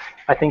 So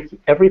I think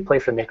every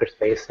place a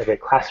makerspace, every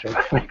classroom a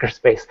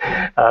makerspace,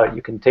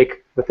 you can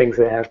take the things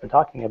that Anna's been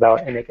talking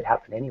about and make it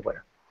happen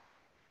anywhere.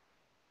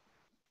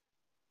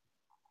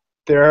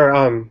 There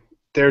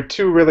are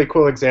two really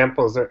cool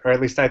examples, or at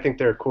least I think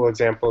there are cool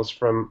examples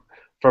from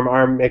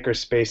our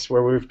makerspace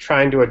where we're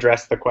trying to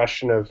address the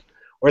question of,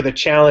 or the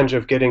challenge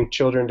of getting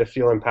children to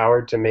feel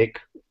empowered to make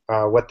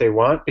what they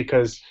want,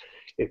 because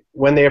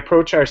when they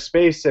approach our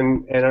space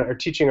and our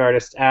teaching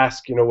artists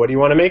ask, what do you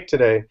want to make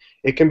today?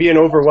 It can be an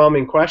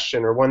overwhelming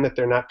question or one that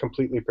they're not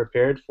completely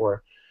prepared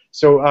for.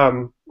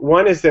 So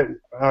one is that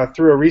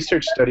through a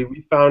research study,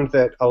 we found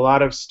that a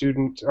lot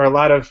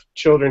of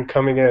children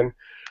coming in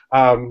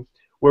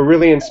were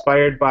really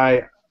inspired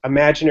by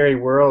imaginary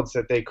worlds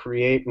that they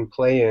create and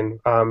play in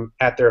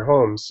at their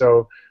homes.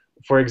 So,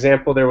 for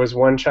example, there was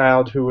one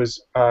child who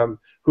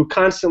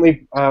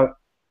constantly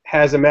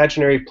has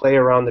imaginary play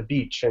around the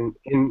beach, and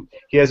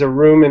he has a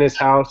room in his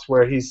house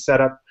where he's set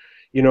up,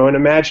 an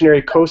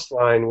imaginary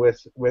coastline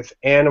with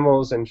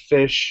animals and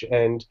fish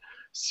and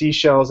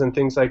seashells and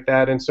things like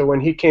that. And so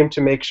when he came to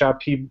Make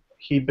Shop,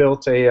 he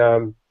built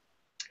a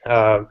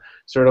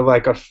sort of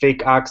like a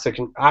fake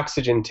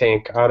oxygen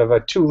tank out of a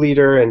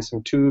 2-liter and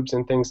some tubes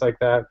and things like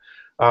that.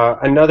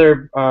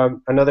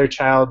 Another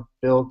child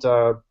built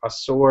a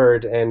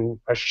sword and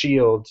a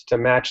shield to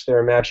match their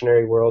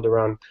imaginary world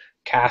around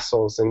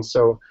castles. And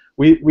so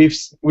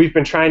we've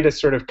been trying to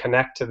sort of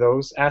connect to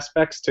those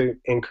aspects to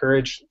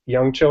encourage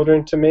young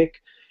children to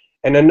make.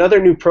 And another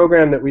new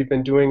program that we've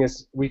been doing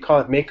is we call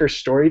it Maker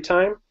Story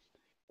Time.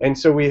 And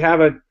so we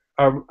have a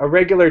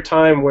regular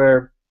time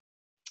where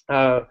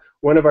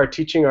one of our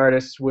teaching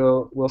artists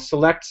will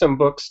select some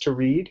books to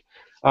read,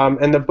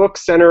 and the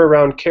books center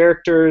around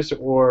characters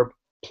or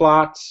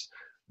plots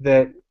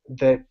that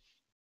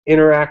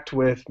interact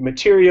with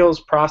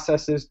materials,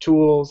 processes,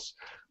 tools,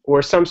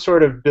 or some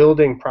sort of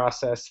building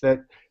process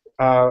that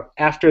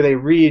after they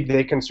read,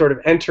 they can sort of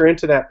enter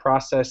into that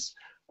process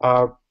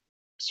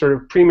sort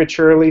of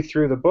prematurely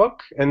through the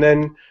book, and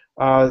then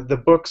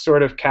the book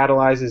sort of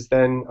catalyzes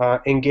then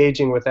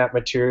engaging with that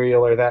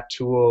material or that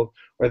tool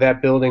or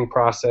that building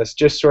process,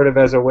 just sort of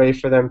as a way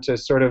for them to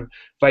sort of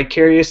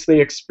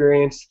vicariously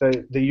experience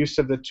the use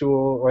of the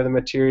tool or the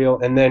material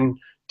and then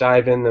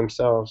dive in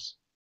themselves.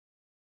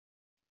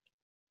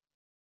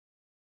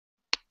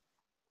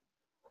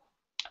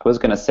 I was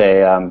going to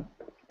say,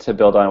 to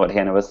build on what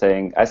Hannah was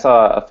saying, I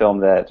saw a film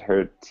that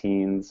her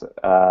teens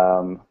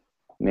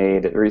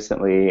made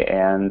recently,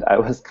 and I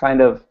was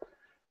kind of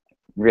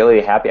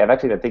really happy. I've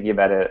actually been thinking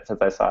about it since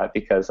I saw it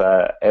because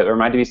it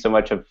reminded me so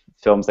much of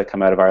films that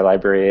come out of our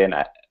library, and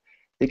I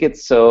think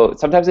it's so,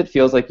 sometimes it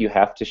feels like you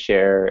have to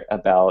share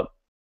about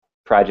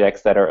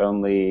projects that are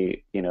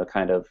only,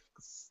 kind of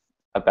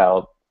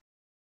about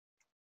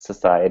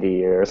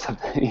society or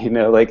something,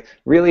 like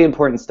really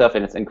important stuff,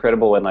 and it's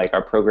incredible when like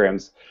our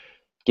programs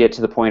get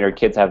to the point or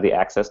kids have the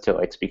access to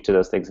like speak to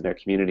those things in their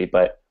community.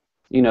 But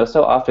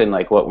so often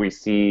like what we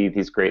see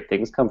these great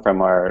things come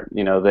from are,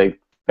 the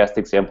best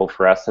example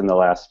for us in the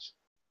last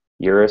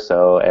year or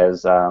so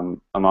as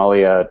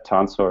Amalia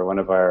Tonsor, one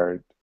of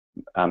our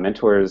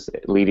mentors,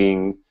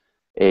 leading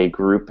a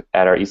group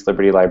at our East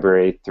Liberty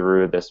Library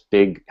through this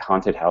big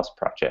haunted house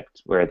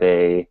project where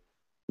they,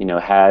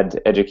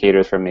 had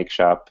educators from Make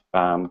Shop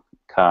come,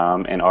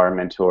 and our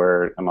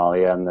mentor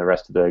Amalia and the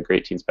rest of the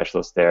great teen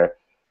specialists there,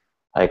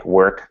 like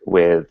work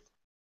with,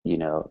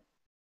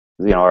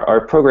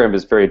 our program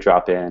is very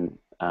drop-in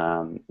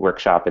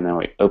workshop, and then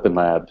like open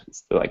lab,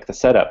 like the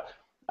setup.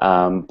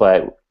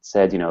 But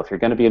said, if you're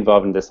going to be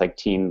involved in this like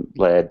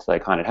teen-led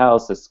like haunted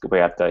house, we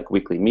have to like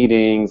weekly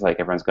meetings, like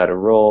everyone's got a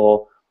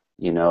role.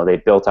 They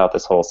built out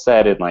this whole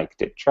set and like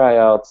did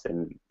tryouts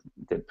and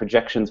did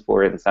projections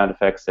for it and sound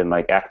effects and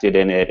like acted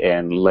in it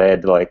and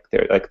led like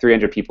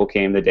 300 people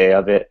came the day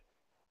of it,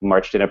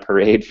 marched in a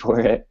parade for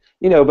it.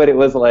 But it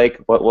was like,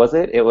 what was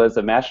it? It was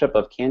a mashup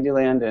of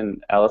Candyland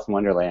and Alice in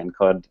Wonderland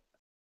called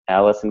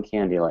Alice in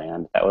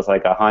Candyland. That was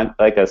like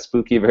a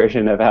spooky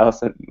version of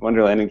Alice in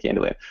Wonderland and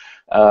Candyland.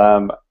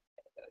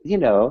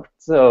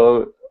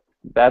 So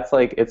that's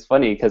like, it's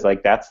funny because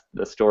like that's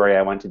the story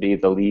I want to be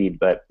the lead,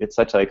 but it's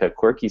such like a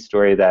quirky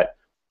story that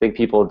I think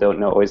people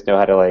don't always know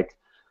how to like,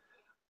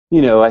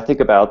 I think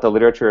about the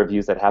literature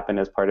reviews that happen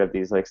as part of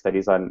these like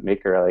studies on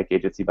Maker, like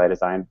Agency by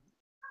Design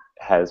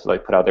has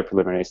like put out their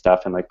preliminary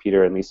stuff, and like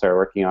Peter and Lisa are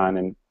working on,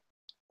 and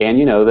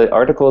the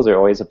articles are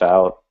always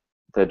about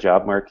the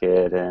job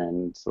market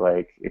and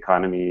like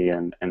economy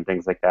and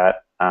things like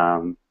that.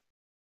 And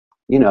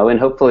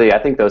hopefully I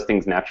think those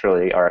things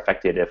naturally are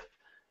affected if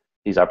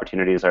these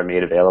opportunities are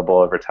made available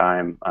over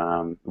time,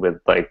 with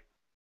like,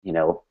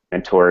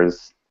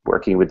 mentors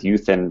working with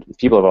youth and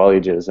people of all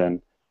ages,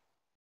 and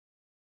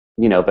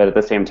but at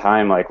the same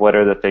time, like, what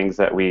are the things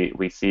that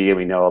we see and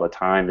we know all the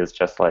time is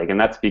just like, and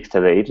that speaks to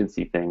the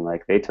agency thing.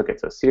 Like, they took it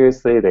so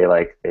seriously. The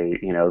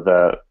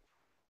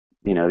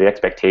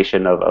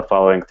expectation of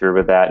following through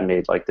with that and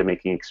made like the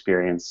making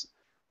experience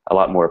a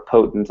lot more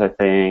potent, I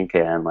think,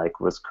 and like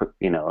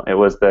it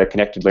was the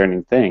connected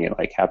learning thing. It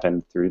like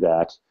happened through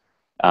that.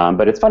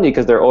 But it's funny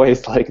because they're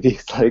always like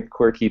these like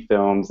quirky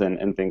films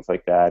and things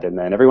like that, and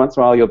then every once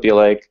in a while you'll be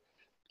like,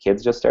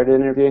 kids just started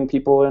interviewing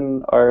people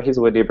in our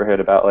Hazelwood neighborhood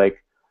about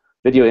like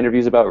video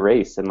interviews about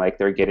race, and like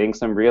they're getting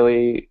some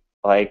really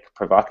like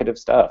provocative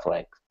stuff.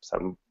 Like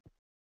some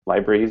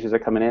library users are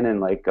coming in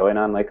and like going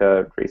on like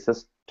a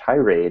racist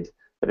tirade,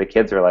 but the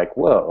kids are like,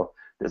 whoa,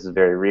 this is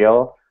very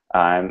real.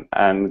 I'm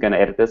gonna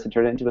edit this and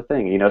turn it into a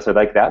thing, so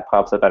like that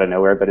pops up out of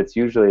nowhere. But it's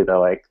usually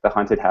the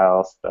haunted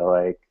house, the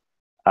like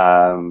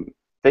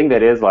thing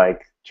that is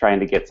like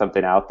trying to get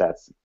something out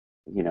that's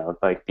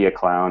like be a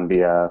clown, be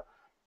a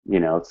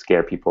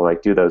scare people,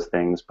 like do those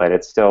things. But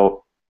it's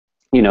still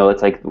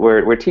it's like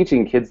we're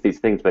teaching kids these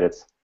things, but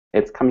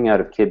it's coming out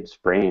of kids'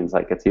 brains.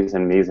 Like it's these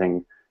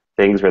amazing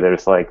things where they're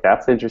just like,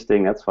 that's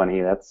interesting, that's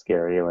funny, that's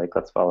scary, like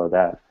let's follow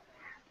that.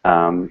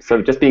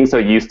 So just being so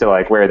used to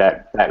like where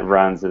that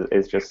runs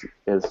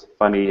is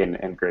funny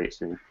and great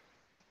to me.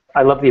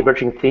 I love the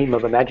emerging theme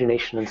of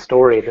imagination and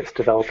story that's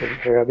developing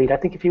here. I mean, I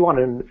think if you want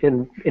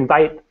to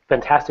invite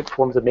fantastic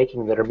forms of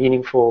making that are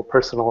meaningful,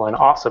 personal, and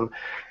awesome,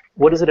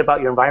 what is it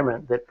about your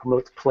environment that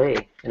promotes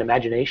play and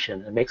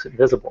imagination and makes it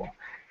visible?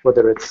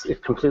 Whether it's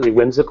completely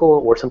whimsical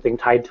or something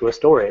tied to a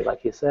story,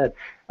 like you said.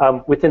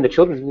 Within the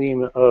Children's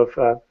Museum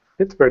of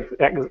Pittsburgh,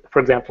 for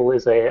example,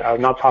 is a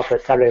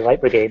nonprofit Saturday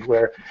Light Brigade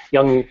where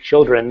young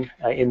children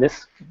in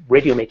this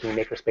radio-making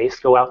makerspace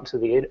go out into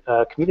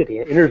the community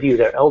and interview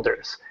their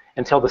elders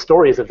and tell the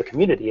stories of the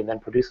community and then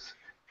produce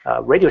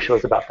radio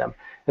shows about them.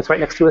 It's right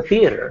next to a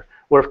theater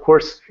where, of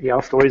course,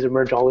 stories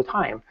emerge all the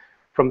time.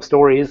 From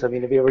stories, I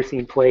mean, have you ever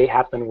seen play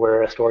happen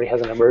where a story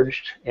hasn't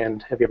emerged?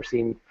 And have you ever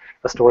seen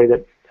a story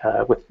that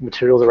with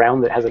materials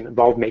around that hasn't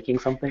involved making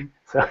something?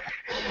 So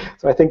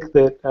I think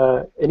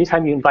that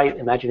anytime you invite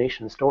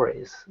imagination and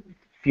stories,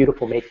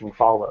 beautiful making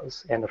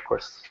follows, and of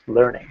course,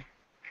 learning.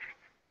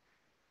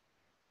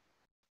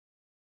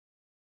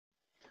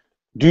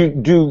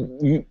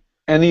 Do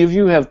any of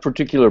you have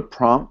particular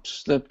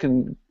prompts that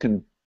can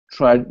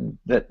try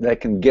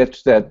that can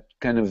get that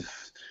kind of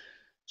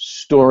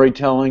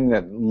storytelling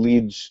that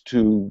leads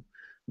to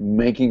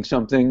making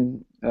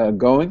something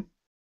going?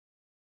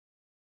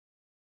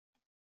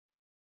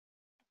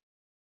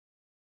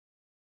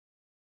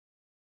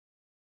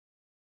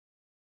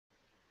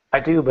 I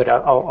do, but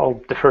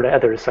I'll defer to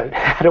others.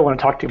 I don't want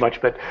to talk too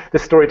much, but the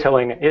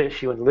storytelling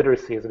issue and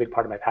literacy is a big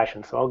part of my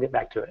passion, so I'll get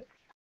back to it.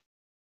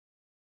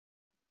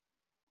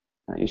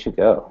 You should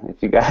go.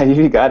 If you got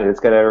it, it's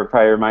going to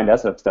probably remind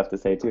us of stuff to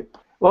say too.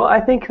 Well,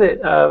 I think that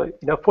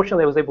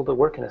fortunately I was able to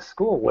work in a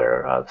school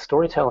where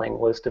storytelling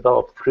was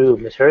developed through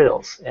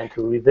materials and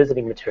through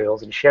revisiting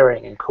materials and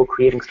sharing and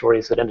co-creating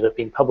stories that ended up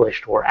being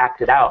published or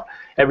acted out.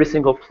 Every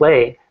single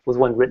play was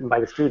one written by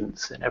the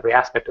students, and every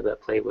aspect of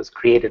that play was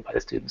created by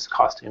the students: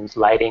 costumes,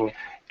 lighting,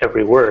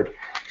 every word.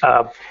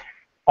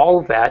 all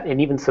of that,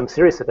 and even some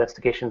serious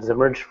investigations,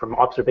 emerged from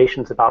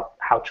observations about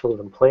how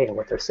children play and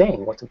what they're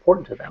saying, what's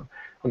important to them.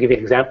 I'll give you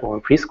an example.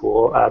 In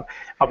preschool,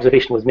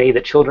 observation was made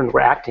that children were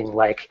acting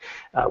like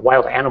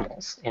wild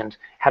animals and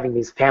having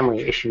these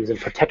family issues and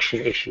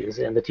protection issues,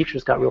 and the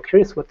teachers got real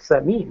curious, what does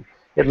that mean?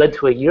 It led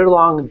to a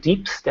year-long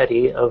deep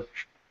study of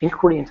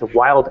inquiry into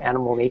wild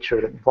animal nature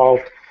that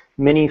involved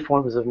many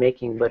forms of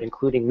making, but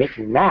including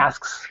making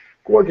masks,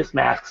 gorgeous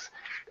masks,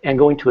 and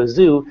going to a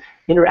zoo,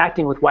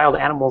 interacting with wild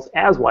animals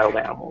as wild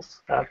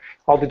animals.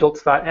 All the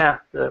adults thought,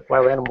 the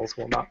wild animals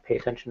will not pay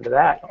attention to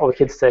that. All the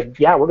kids said,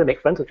 yeah, we're going to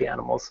make friends with the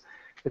animals.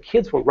 The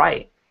kids were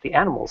right. The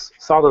animals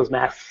saw those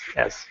masks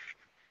as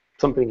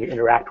something you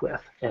interact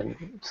with, and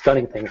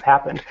stunning things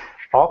happened.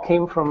 All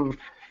came from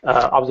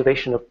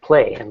observation of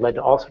play and led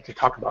to all sorts of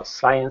talk about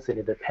science and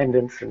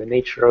independence and the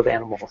nature of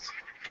animals.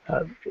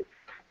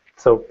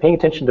 So paying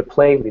attention to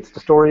play leads to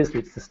stories,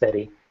 leads to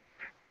study.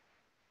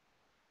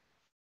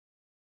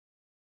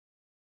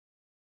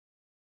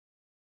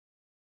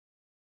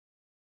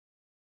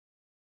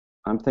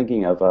 I'm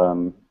thinking of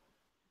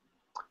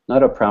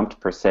not a prompt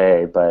per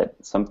se, but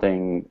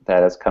something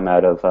that has come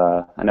out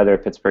of another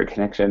Pittsburgh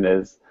connection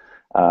is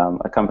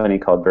a company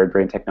called Bird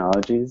Brain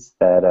Technologies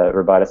that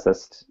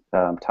roboticist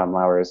Tom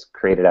Lowers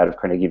created out of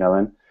Carnegie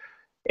Mellon,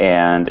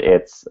 and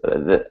it's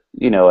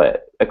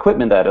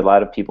equipment that a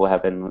lot of people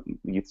have in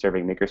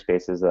youth-serving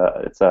makerspaces.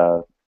 It's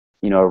a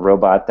a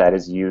robot that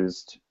is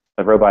used,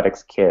 a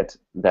robotics kit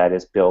that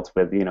is built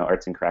with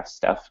arts and crafts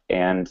stuff,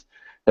 and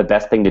the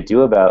best thing to do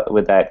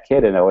with that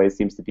kit, and it always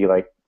seems to be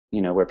like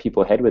where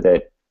people head with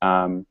it,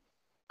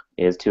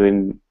 is to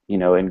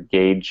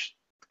engage,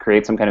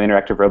 create some kind of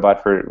interactive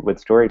robot with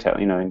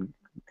storytelling, and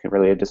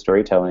related to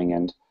storytelling,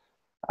 and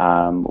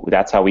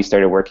that's how we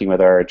started working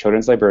with our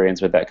children's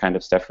librarians with that kind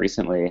of stuff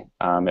recently.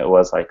 It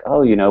was like,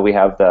 oh, we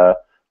have the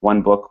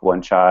one book,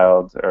 one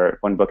child, or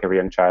one book every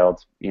young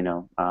child,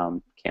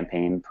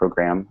 campaign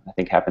program. I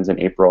think happens in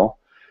April.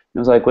 And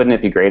it was like, wouldn't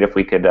it be great if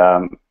we could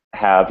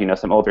have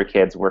some older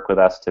kids work with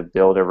us to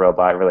build a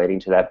robot relating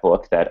to that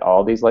book, that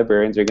all these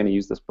librarians are going to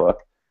use this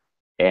book,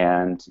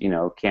 and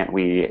can't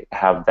we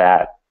have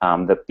that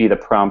be the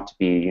prompt,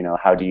 be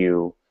how do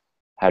you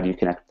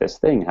connect this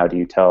thing, how do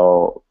you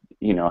tell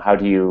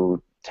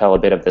a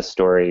bit of this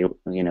story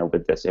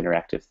with this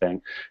interactive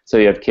thing. So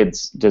you have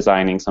kids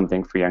designing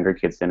something for younger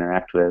kids to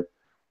interact with.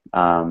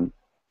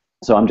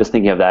 So I'm just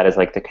thinking of that as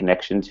like the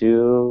connection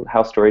to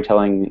how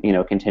storytelling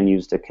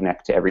continues to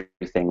connect to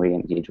everything we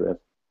engage with.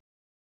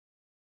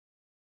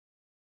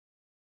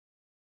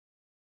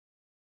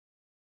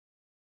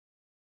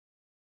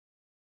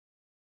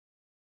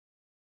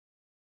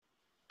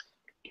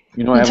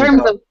 In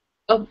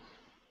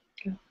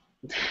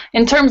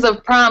terms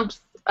of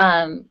prompts,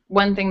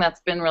 one thing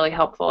that's been really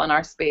helpful in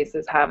our space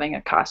is having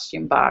a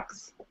costume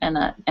box,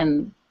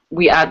 and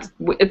we add,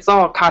 it's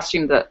all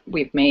costume that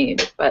we've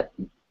made, but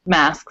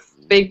masks,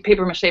 big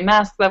paper mache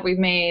masks that we've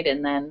made,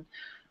 and then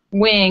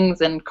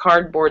wings and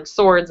cardboard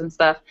swords and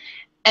stuff,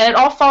 and it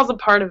all falls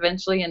apart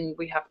eventually, and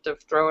we have to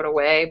throw it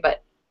away.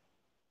 But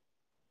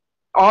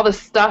all the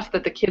stuff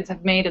that the kids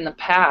have made in the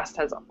past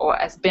has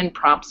been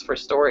prompts for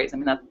stories. I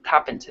mean, that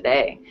happened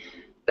today,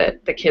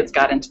 that the kids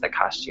got into the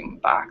costume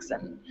box,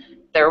 and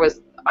there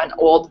was an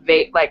old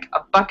like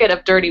a bucket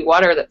of dirty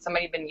water that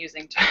somebody had been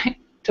using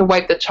to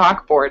wipe the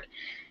chalkboard,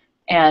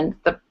 and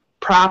the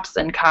props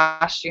and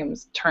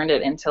costumes turned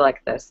it into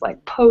like this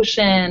like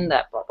potion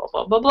that blah blah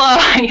blah blah blah,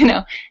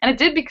 and it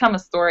did become a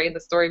story. The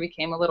story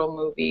became a little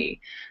movie,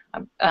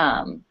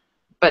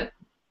 but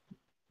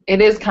it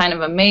is kind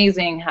of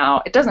amazing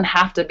how it doesn't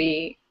have to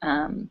be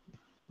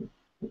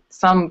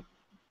some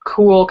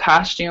cool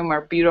costume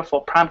or beautiful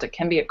prompt. It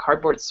can be a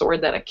cardboard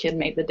sword that a kid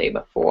made the day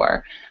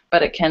before,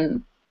 but it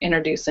can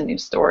introduce a new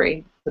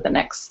story to the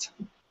next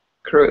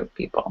crew of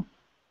people.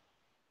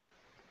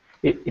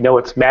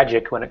 What's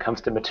magic when it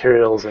comes to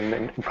materials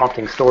and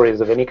prompting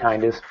stories of any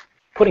kind is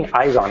putting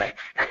eyes on it.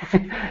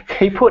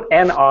 You put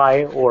an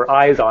eye or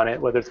eyes on it,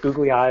 whether it's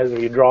googly eyes, or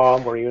you draw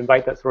them, or you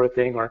invite that sort of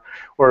thing, or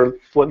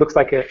what looks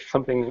like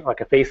something like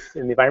a face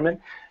in the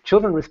environment.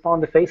 Children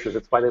respond to faces.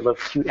 That's why they love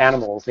cute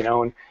animals,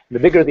 and the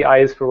bigger the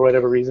eyes, for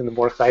whatever reason, the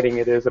more exciting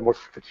it is,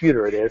 the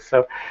cuter it is.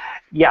 So,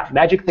 yeah,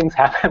 magic things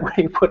happen when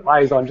you put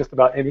eyes on just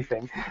about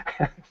anything,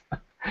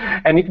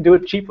 and you can do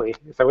it cheaply.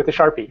 So with a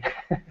Sharpie.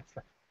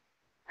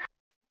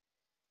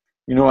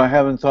 I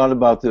haven't thought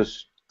about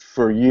this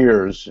for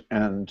years,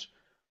 and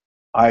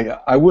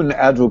I wouldn't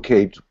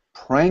advocate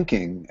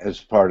pranking as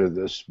part of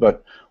this,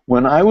 but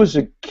when I was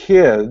a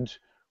kid,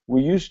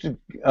 we used to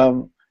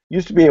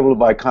be able to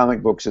buy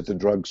comic books at the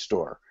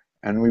drugstore,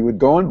 and we would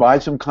go and buy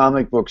some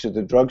comic books at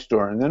the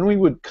drugstore, and then we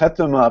would cut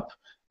them up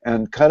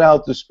and cut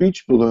out the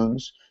speech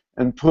balloons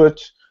and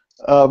put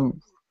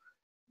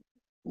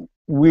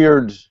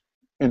weird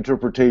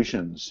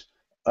interpretations.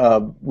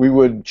 We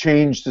would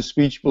change the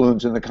speech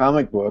balloons in the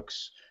comic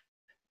books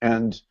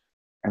and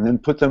then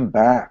put them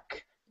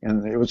back.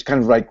 And it was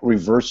kind of like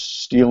reverse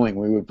stealing.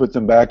 We would put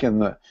them back in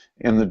the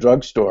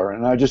drugstore,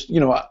 and I just,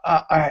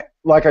 I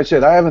like I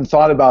said, I haven't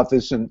thought about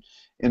this in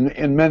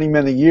in many,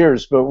 many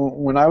years. But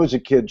when I was a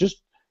kid,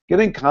 just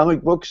getting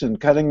comic books and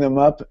cutting them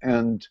up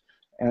and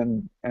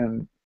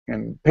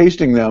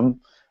pasting them,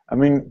 I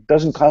mean, it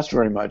doesn't cost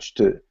very much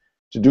to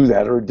do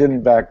that, or it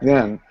didn't back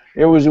then.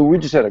 We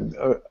just had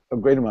a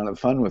great amount of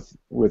fun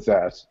with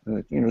that,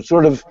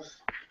 sort of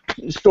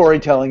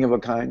storytelling of a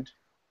kind.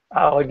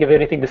 Oh, I'd give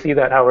anything to see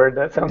that, Howard.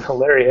 That sounds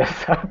hilarious.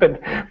 I've been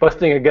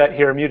busting a gut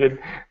here, muted.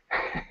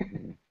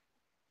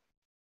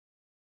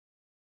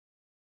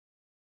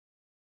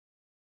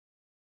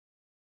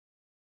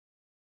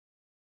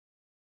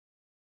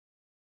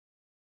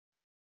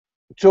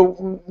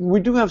 So we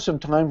do have some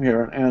time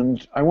here,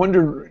 and I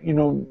wonder,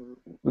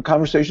 the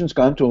conversation's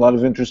gone to a lot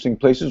of interesting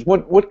places.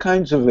 What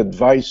kinds of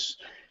advice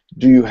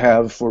do you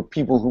have for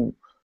people who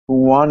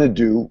want to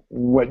do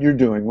what you're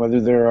doing,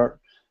 whether they're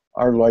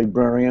are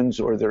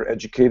librarians or they're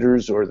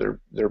educators or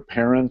their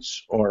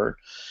parents or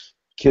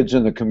kids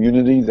in the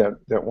community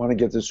that want to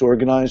get this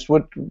organized? How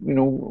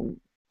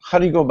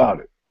do you go about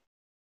it?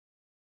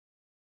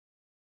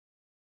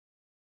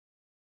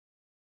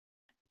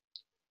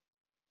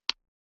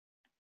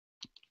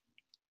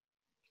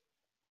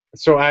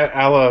 So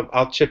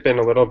I'll chip in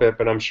a little bit,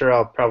 but I'm sure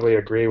I'll probably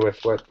agree with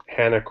what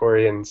Hannah,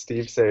 Corey, and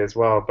Steve say as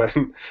well. But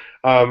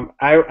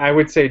I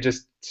would say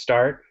just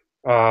start.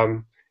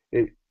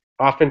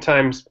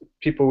 Oftentimes,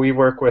 people we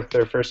work with,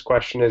 their first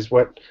question is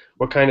what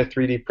kind of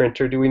 3D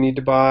printer do we need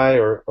to buy,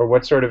 or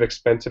what sort of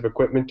expensive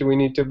equipment do we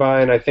need to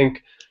buy? And I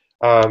think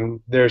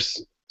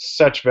there's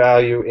such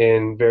value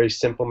in very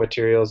simple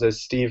materials,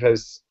 as Steve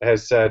has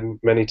said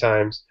many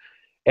times.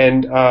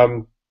 And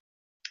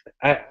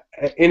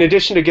in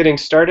addition to getting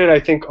started,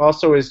 I think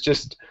also is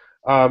just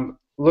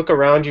look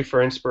around you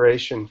for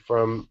inspiration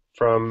from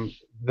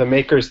the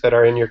makers that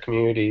are in your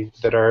community,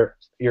 that are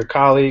your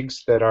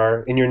colleagues, that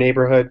are in your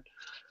neighborhood.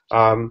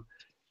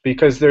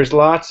 Because there's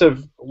lots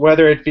of,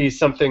 whether it be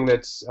something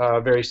that's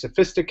very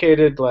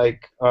sophisticated,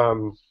 like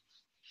the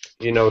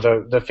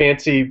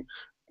fancy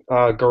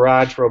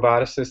garage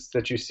roboticists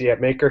that you see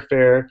at Maker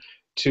Faire,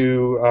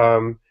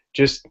 to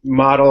just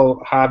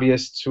model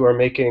hobbyists who are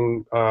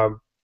making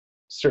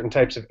certain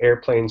types of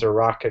airplanes or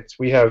rockets.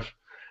 We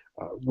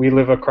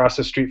live across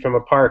the street from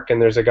a park,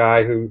 and there's a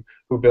guy who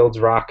builds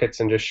rockets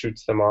and just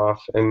shoots them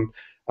off. And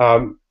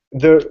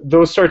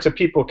those sorts of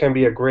people can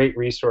be a great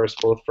resource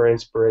both for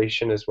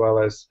inspiration as well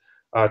as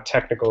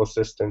technical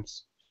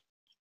assistance.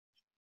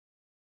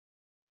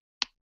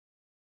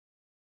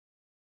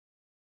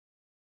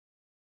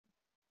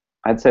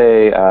 I'd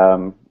say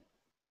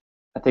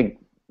I think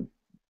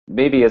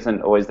maybe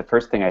isn't always the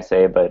first thing I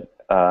say, but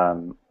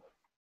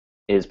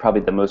is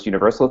probably the most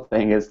universal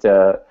thing, is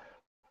to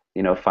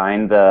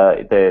find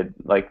the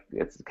like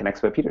it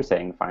connects to what Peter's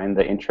saying, find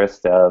the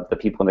interest of the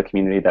people in the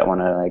community that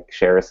want to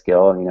share a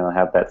skill and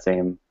have that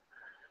same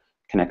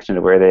connection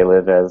to where they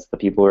live as the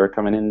people who are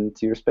coming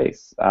into your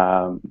space.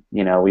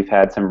 We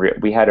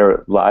had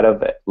a lot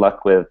of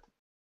luck with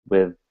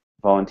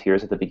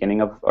volunteers at the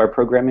beginning of our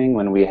programming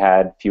when we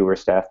had fewer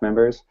staff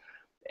members,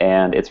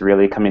 and it's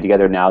really coming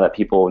together now that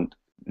people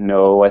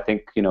know, I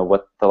think,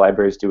 what the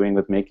library is doing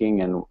with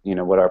making, and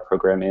what our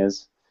program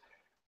is.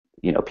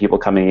 People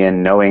coming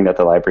in knowing that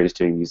the library is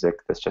doing music.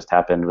 This just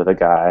happened with a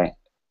guy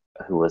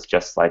who was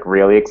just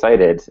really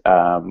excited,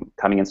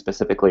 coming in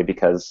specifically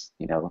because,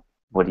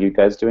 what are you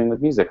guys doing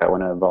with music? I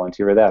want to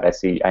volunteer for that.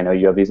 I know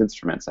you have these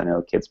instruments. I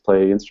know kids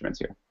play instruments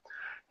here.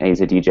 And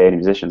he's a DJ and a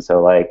musician.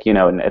 So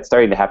and it's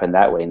starting to happen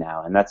that way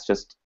now. And that's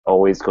just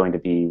always going to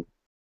be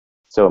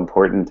so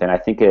important. And I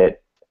think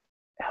it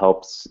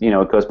helps,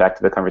 it goes back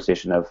to the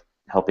conversation of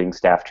helping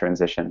staff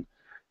transition,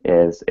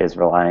 is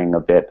relying a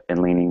bit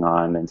and leaning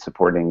on and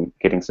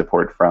getting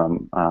support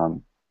from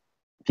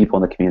people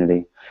in the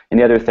community. And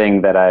the other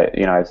thing that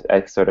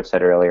I sort of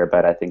said earlier,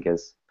 but I think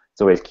it's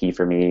always key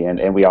for me,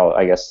 and we all,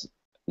 I guess,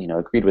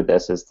 agreed with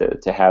this, is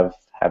to have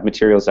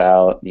materials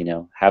out,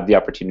 have the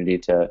opportunity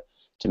to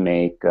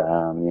make,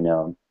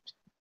 throw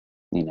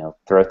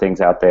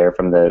things out there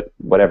from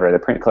the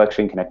print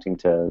collection connecting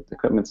to the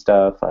equipment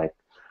stuff,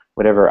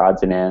 whatever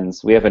odds and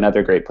ends. We have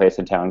another great place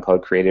in town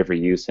called Creative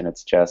Reuse, and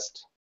it's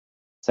just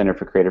Center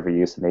for Creative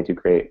Reuse, and they do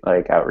great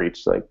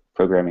outreach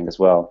programming as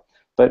well.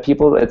 But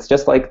people, it's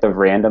just the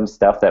random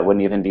stuff that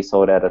wouldn't even be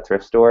sold at a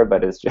thrift store,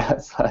 but it's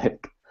just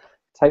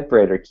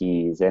typewriter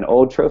keys and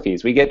old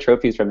trophies. We get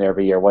trophies from there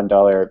every year,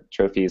 $1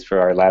 trophies for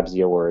our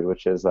Labsy Award,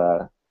 which is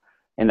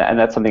and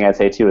that's something I'd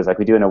say too, is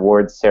we do an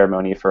awards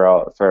ceremony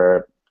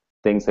for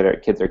things that our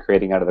kids are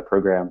creating out of the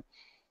program,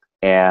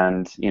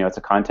 and it's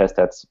a contest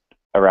that's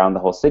around the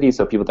whole city,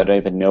 so people that don't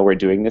even know we're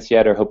doing this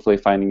yet are hopefully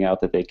finding out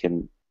that they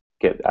can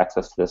get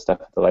access to this stuff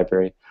at the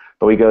library.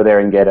 But we go there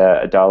and get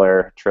a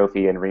 $1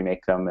 trophy and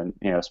remake them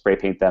and spray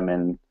paint them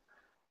and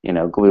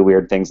glue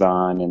weird things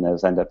on, and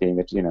those end up being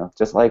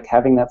just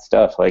having that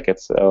stuff,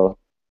 it's so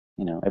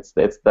it's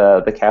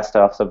the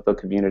cast-offs of the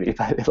community,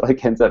 but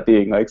it ends up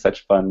being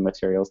such fun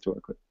materials to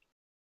work with.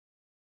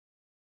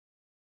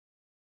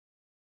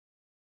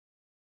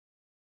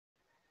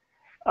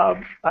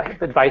 I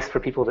have advice for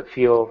people that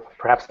feel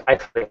perhaps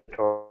isolated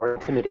or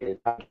intimidated.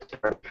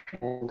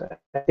 And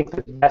I think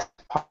the best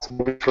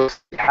possible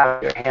resource to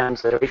have in your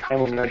hands at every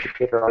time when an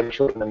educator are the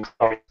children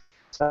themselves.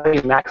 So how do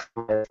you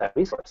maximize that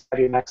resource? How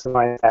do you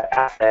maximize that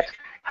asset?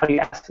 How do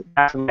you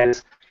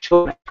maximize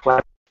children?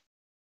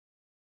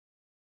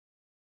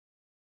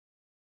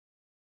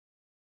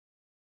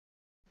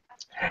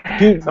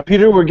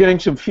 Peter, we're getting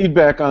some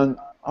feedback on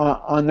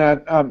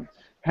that.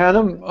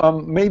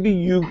 Hannah, maybe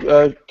you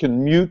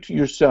can mute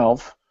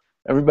yourself.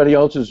 Everybody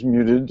else is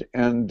muted,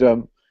 and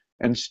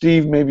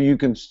Steve, maybe you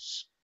can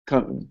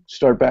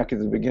start back at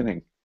the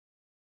beginning.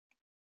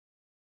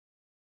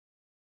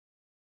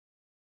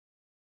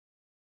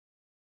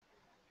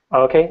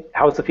 Okay,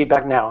 how's the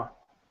feedback now?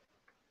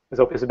 Is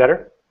it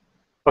better?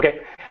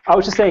 Okay, I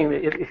was just saying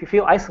that if you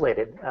feel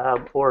isolated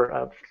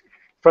or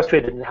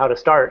frustrated in how to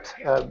start,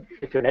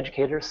 if you're an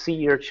educator, see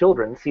your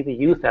children, see the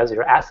youth as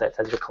your assets,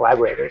 as your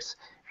collaborators.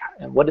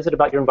 And what is it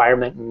about your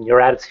environment and your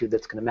attitude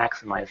that's going to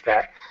maximize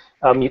that?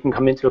 You can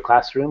come into a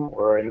classroom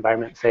or an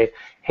environment and say,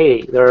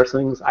 hey, there are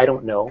some things I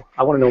don't know.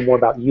 I want to know more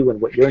about you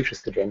and what you're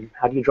interested in.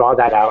 How do you draw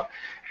that out?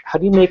 How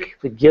do you make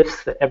the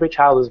gifts that every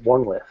child is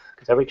born with,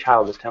 because every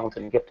child is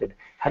talented and gifted,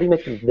 how do you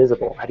make them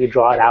visible? How do you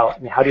draw it out?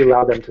 And how do you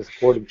allow them to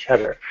support each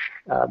other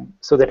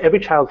so that every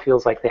child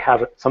feels like they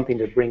have something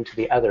to bring to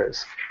the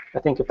others? I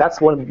think if that's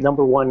one of the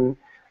number one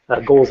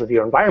goals of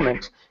your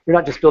environment, you're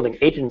not just building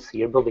agency,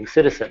 you're building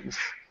citizens.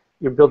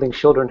 You're building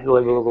children who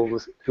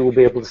will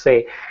be able to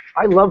say,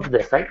 I love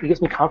this, it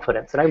gives me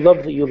confidence, and I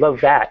love that you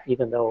love that,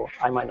 even though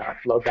I might not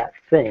love that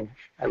thing.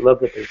 I love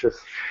that there's this,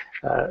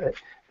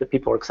 that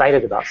people are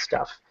excited about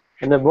stuff.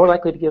 And they're more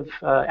likely to give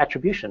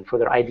attribution for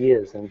their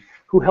ideas and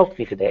who helped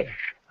me today?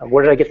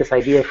 Where did I get this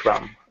idea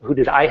from? Who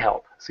did I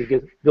help? So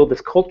you build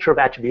this culture of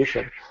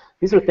attribution.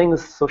 These are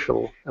things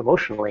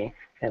emotionally,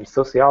 and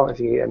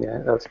sociology,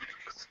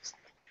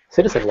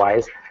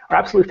 citizen-wise, are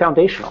absolutely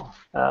foundational.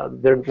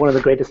 They're one of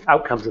the greatest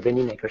outcomes of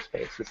any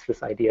makerspace. It's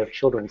this idea of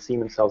children seeing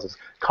themselves as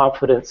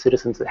confident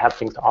citizens that have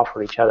things to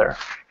offer each other.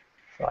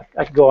 So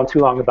I could go on too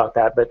long about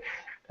that, but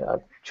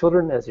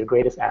children as your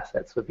greatest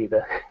assets would be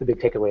the big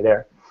takeaway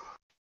there.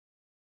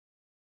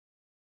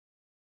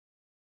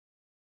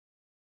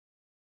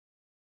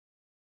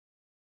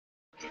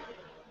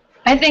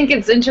 I think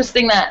it's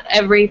interesting that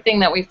everything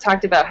that we've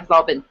talked about has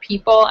all been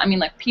people. I mean,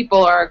 like,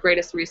 people are our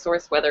greatest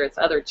resource, whether it's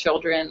other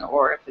children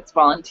or if it's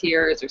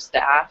volunteers or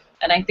staff.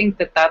 And I think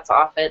that that's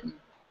often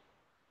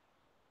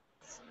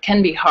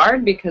can be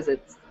hard because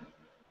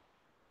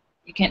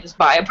you can't just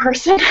buy a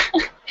person.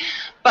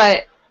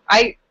 But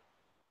I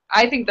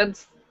think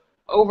that's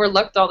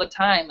overlooked all the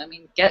time. I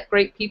mean, get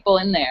great people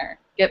in there.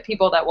 Get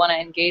people that want to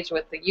engage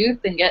with the youth,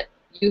 and get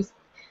youth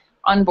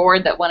on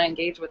board that want to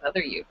engage with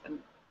other youth. And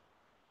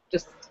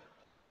just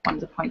wanted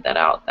to point that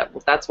out.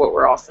 That's what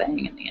we're all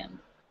saying in the end.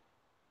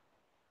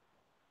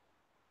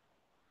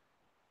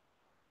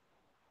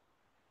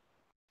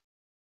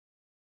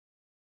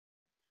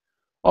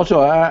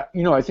 Also, I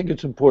think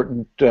it's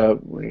important.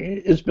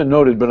 It's been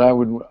noted, but I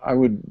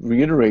would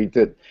reiterate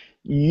that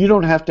you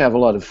don't have to have a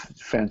lot of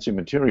fancy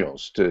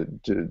materials to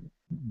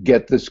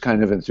get this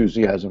kind of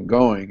enthusiasm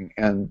going.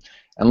 And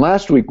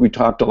last week we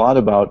talked a lot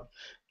about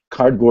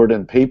cardboard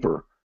and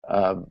paper.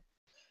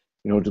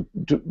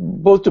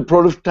 Both to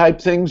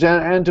prototype things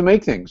and to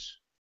make things.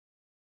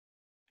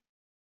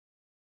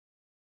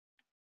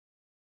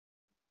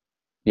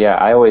 Yeah,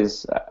 I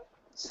always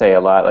say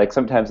a lot, like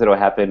sometimes it'll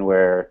happen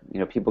where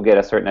people get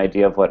a certain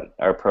idea of what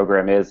our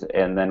program is,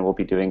 and then we'll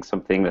be doing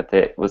something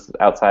that was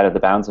outside of the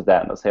bounds of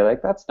that, and they'll say,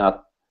 like, that's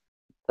not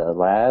the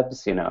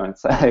labs, and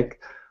it's like,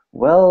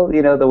 well,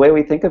 the way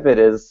we think of it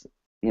is,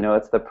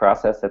 it's the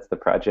process, it's the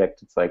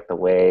project, it's like the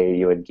way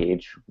you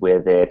engage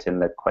with it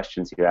and the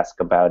questions you ask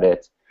about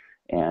it.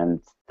 And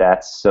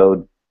that's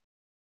so,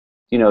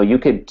 you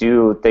could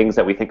do things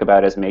that we think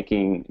about as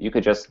making, you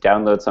could just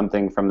download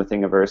something from the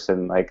Thingiverse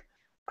and like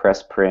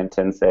press print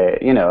and say,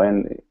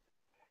 and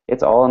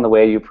it's all in the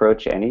way you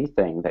approach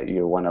anything that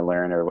you want to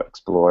learn or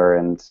explore.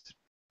 And,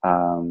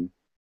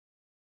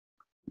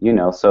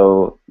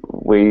 so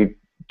we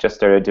just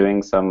started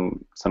doing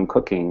some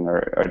cooking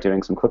or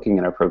doing some cooking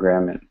in our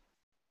program, and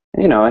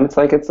it's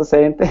like, it's the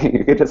same thing.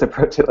 You could just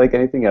approach it like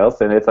anything else,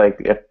 and it's like,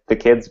 if the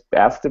kids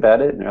asked about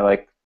it and they're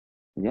like,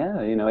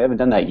 yeah, we haven't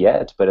done that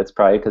yet, but it's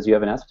probably because you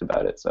haven't asked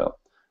about it. So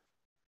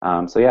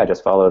yeah,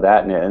 just follow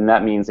that, and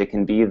that means it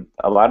can be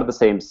a lot of the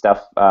same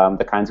stuff,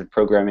 the kinds of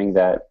programming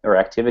or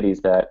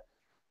activities that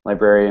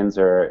librarians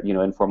or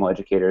informal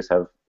educators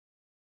have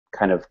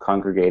kind of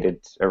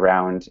congregated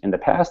around in the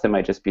past. That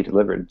might just be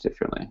delivered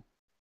differently.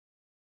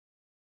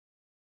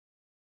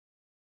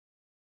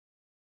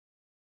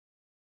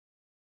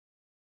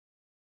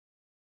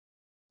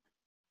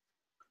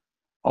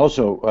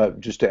 Also,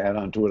 just to add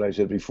on to what I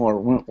said before,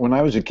 when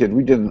I was a kid,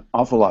 we did an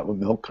awful lot with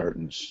milk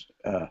cartons.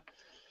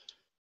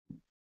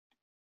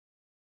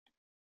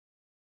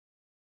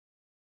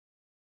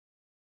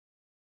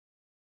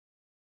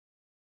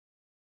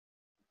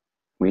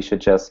 we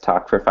should just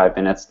talk for 5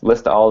 minutes,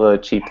 list all the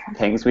cheap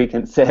things we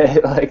can say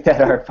like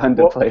that are fun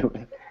to play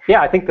with.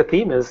 Yeah, I think the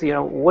theme is,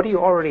 what do you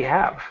already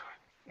have?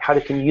 How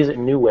can you use it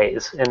in new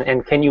ways?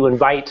 And can you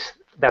invite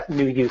that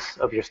new use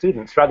of your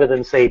students rather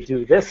than say,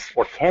 do this,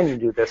 or can you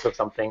do this with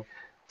something?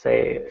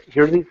 Say,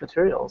 here are these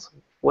materials.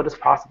 What is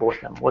possible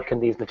with them? What can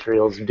these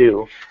materials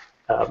do?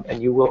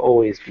 And you will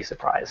always be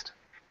surprised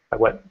by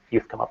what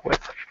youth come up with.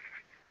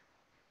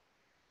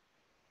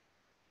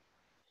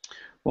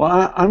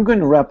 Well, I'm going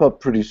to wrap up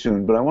pretty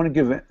soon, but I want to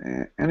give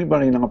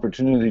anybody an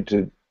opportunity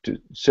to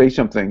say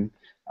something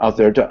out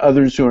there to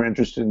others who are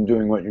interested in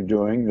doing what you're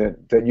doing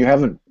that you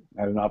haven't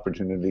had an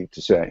opportunity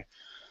to say.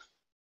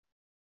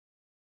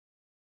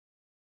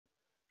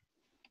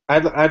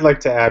 I'd like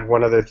to add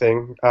one other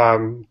thing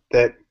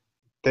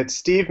that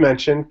Steve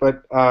mentioned,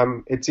 but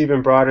it's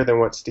even broader than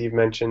what Steve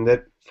mentioned,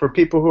 that for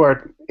people who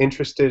are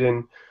interested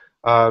in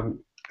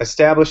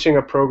establishing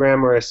a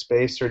program or a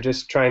space, or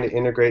just trying to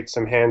integrate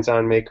some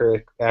hands-on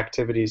maker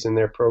activities in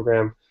their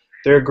program,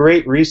 there are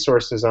great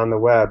resources on the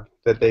web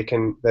that they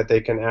can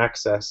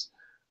access.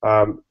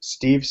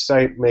 Steve's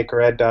site,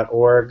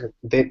 makered.org,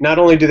 not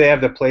only do they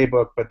have the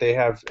playbook, but they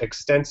have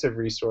extensive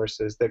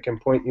resources that can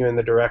point you in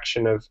the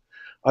direction of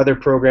other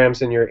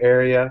programs in your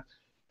area.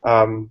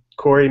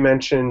 Corey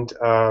mentioned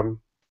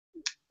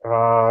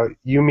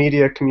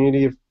UMedia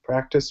Community of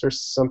Practice or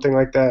something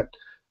like that.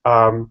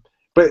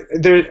 But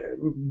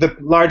the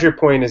larger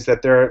point is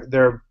that there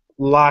are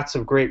lots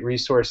of great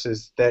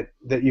resources that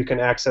you can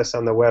access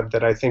on the web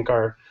that I think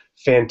are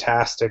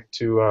fantastic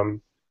to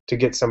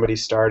get somebody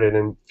started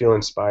and feel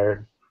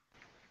inspired.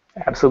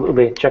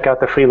 Absolutely. Check out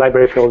the Free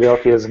Library of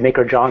Philadelphia's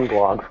Maker John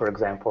blog, for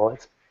example.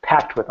 It's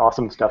packed with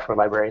awesome stuff for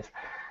libraries.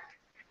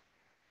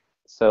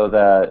 So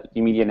the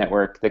UMedia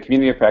Network, the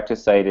community of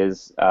practice site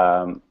is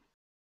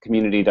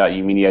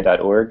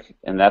community.umedia.org,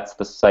 and that's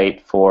the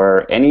site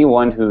for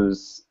anyone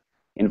who's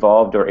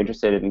involved or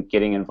interested in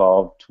getting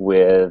involved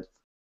with,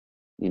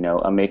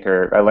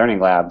 a learning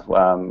lab,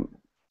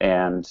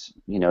 and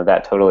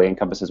that totally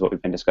encompasses what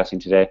we've been discussing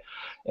today.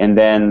 And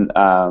then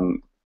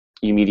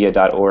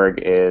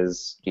umedia.org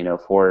is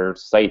for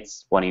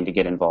sites wanting to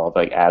get involved,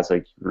 like as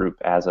a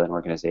group, as an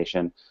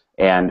organization,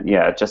 and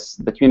yeah,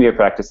 just the community of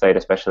practice site,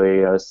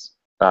 especially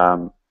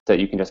that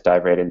you can just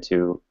dive right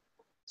into.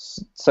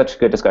 Such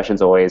good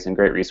discussions always, and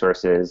great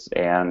resources,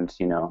 and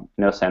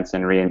no sense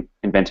in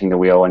reinventing the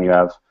wheel when you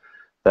have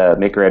the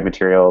MakerEd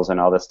materials and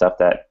all this stuff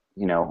that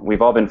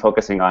we've all been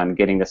focusing on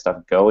getting this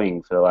stuff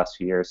going for the last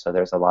few years. So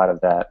there's a lot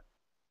of that,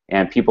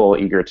 and people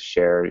eager to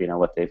share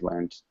what they've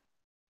learned.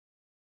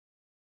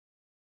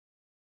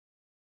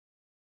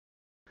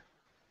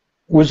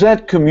 Was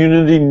that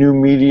community new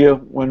media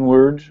one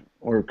word,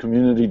 or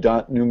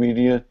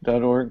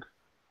community.newmedia.org?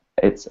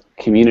 It's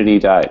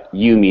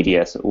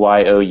community.umedia, so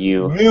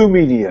Y-O-U.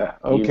 UMedia,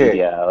 okay.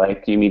 UMedia,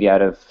 like UMedia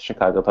out of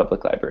Chicago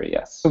Public Library,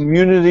 yes.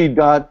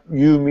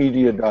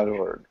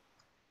 Community.umedia.org.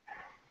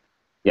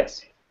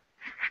 Yes.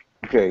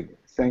 Okay,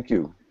 thank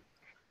you.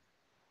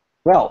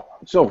 Well,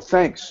 so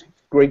thanks.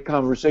 Great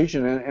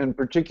conversation, and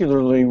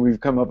particularly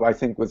we've come up, I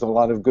think, with a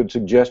lot of good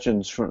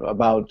suggestions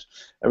about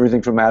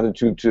everything from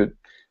attitude to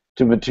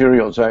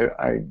materials.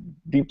 I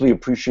deeply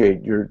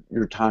appreciate your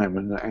time,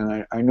 and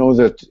I know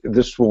that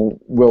this will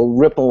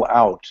ripple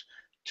out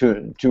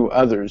to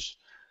others.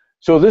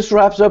 So this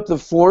wraps up the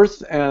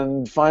fourth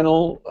and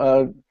final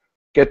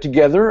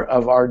get-together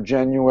of our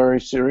January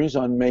series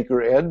on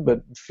MakerEd,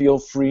 but feel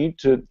free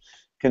to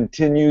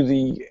continue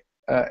the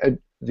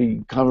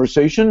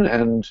conversation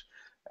and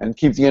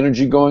keep the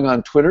energy going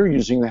on Twitter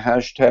using the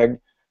hashtag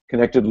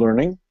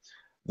 #ConnectedLearning.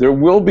 There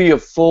will be a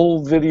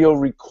full video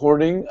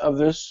recording of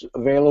this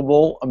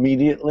available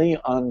immediately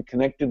on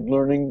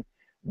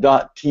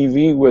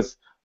connectedlearning.tv with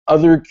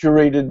other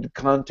curated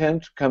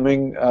content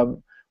coming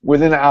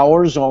within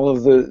hours, all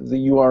of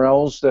the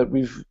URLs that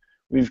we've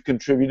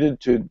contributed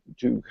to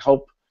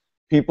help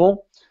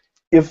people.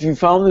 If you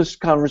found this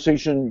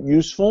conversation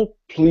useful,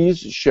 please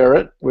share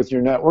it with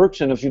your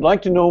networks. And if you'd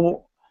like to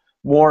know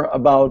more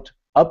about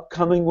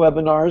upcoming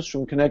webinars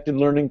from Connected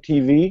Learning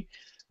TV,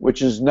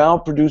 which is now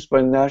produced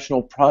by the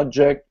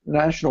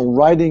National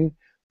Writing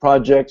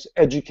Project's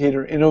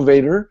Educator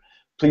Innovator,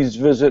 please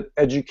visit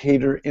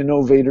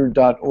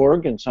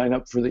educatorinnovator.org and sign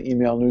up for the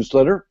email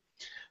newsletter.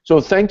 So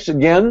thanks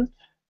again,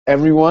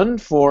 everyone,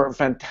 for a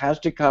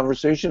fantastic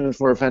conversation and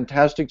for a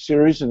fantastic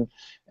series, and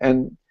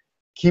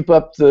keep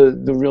up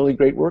the really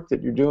great work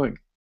that you're doing.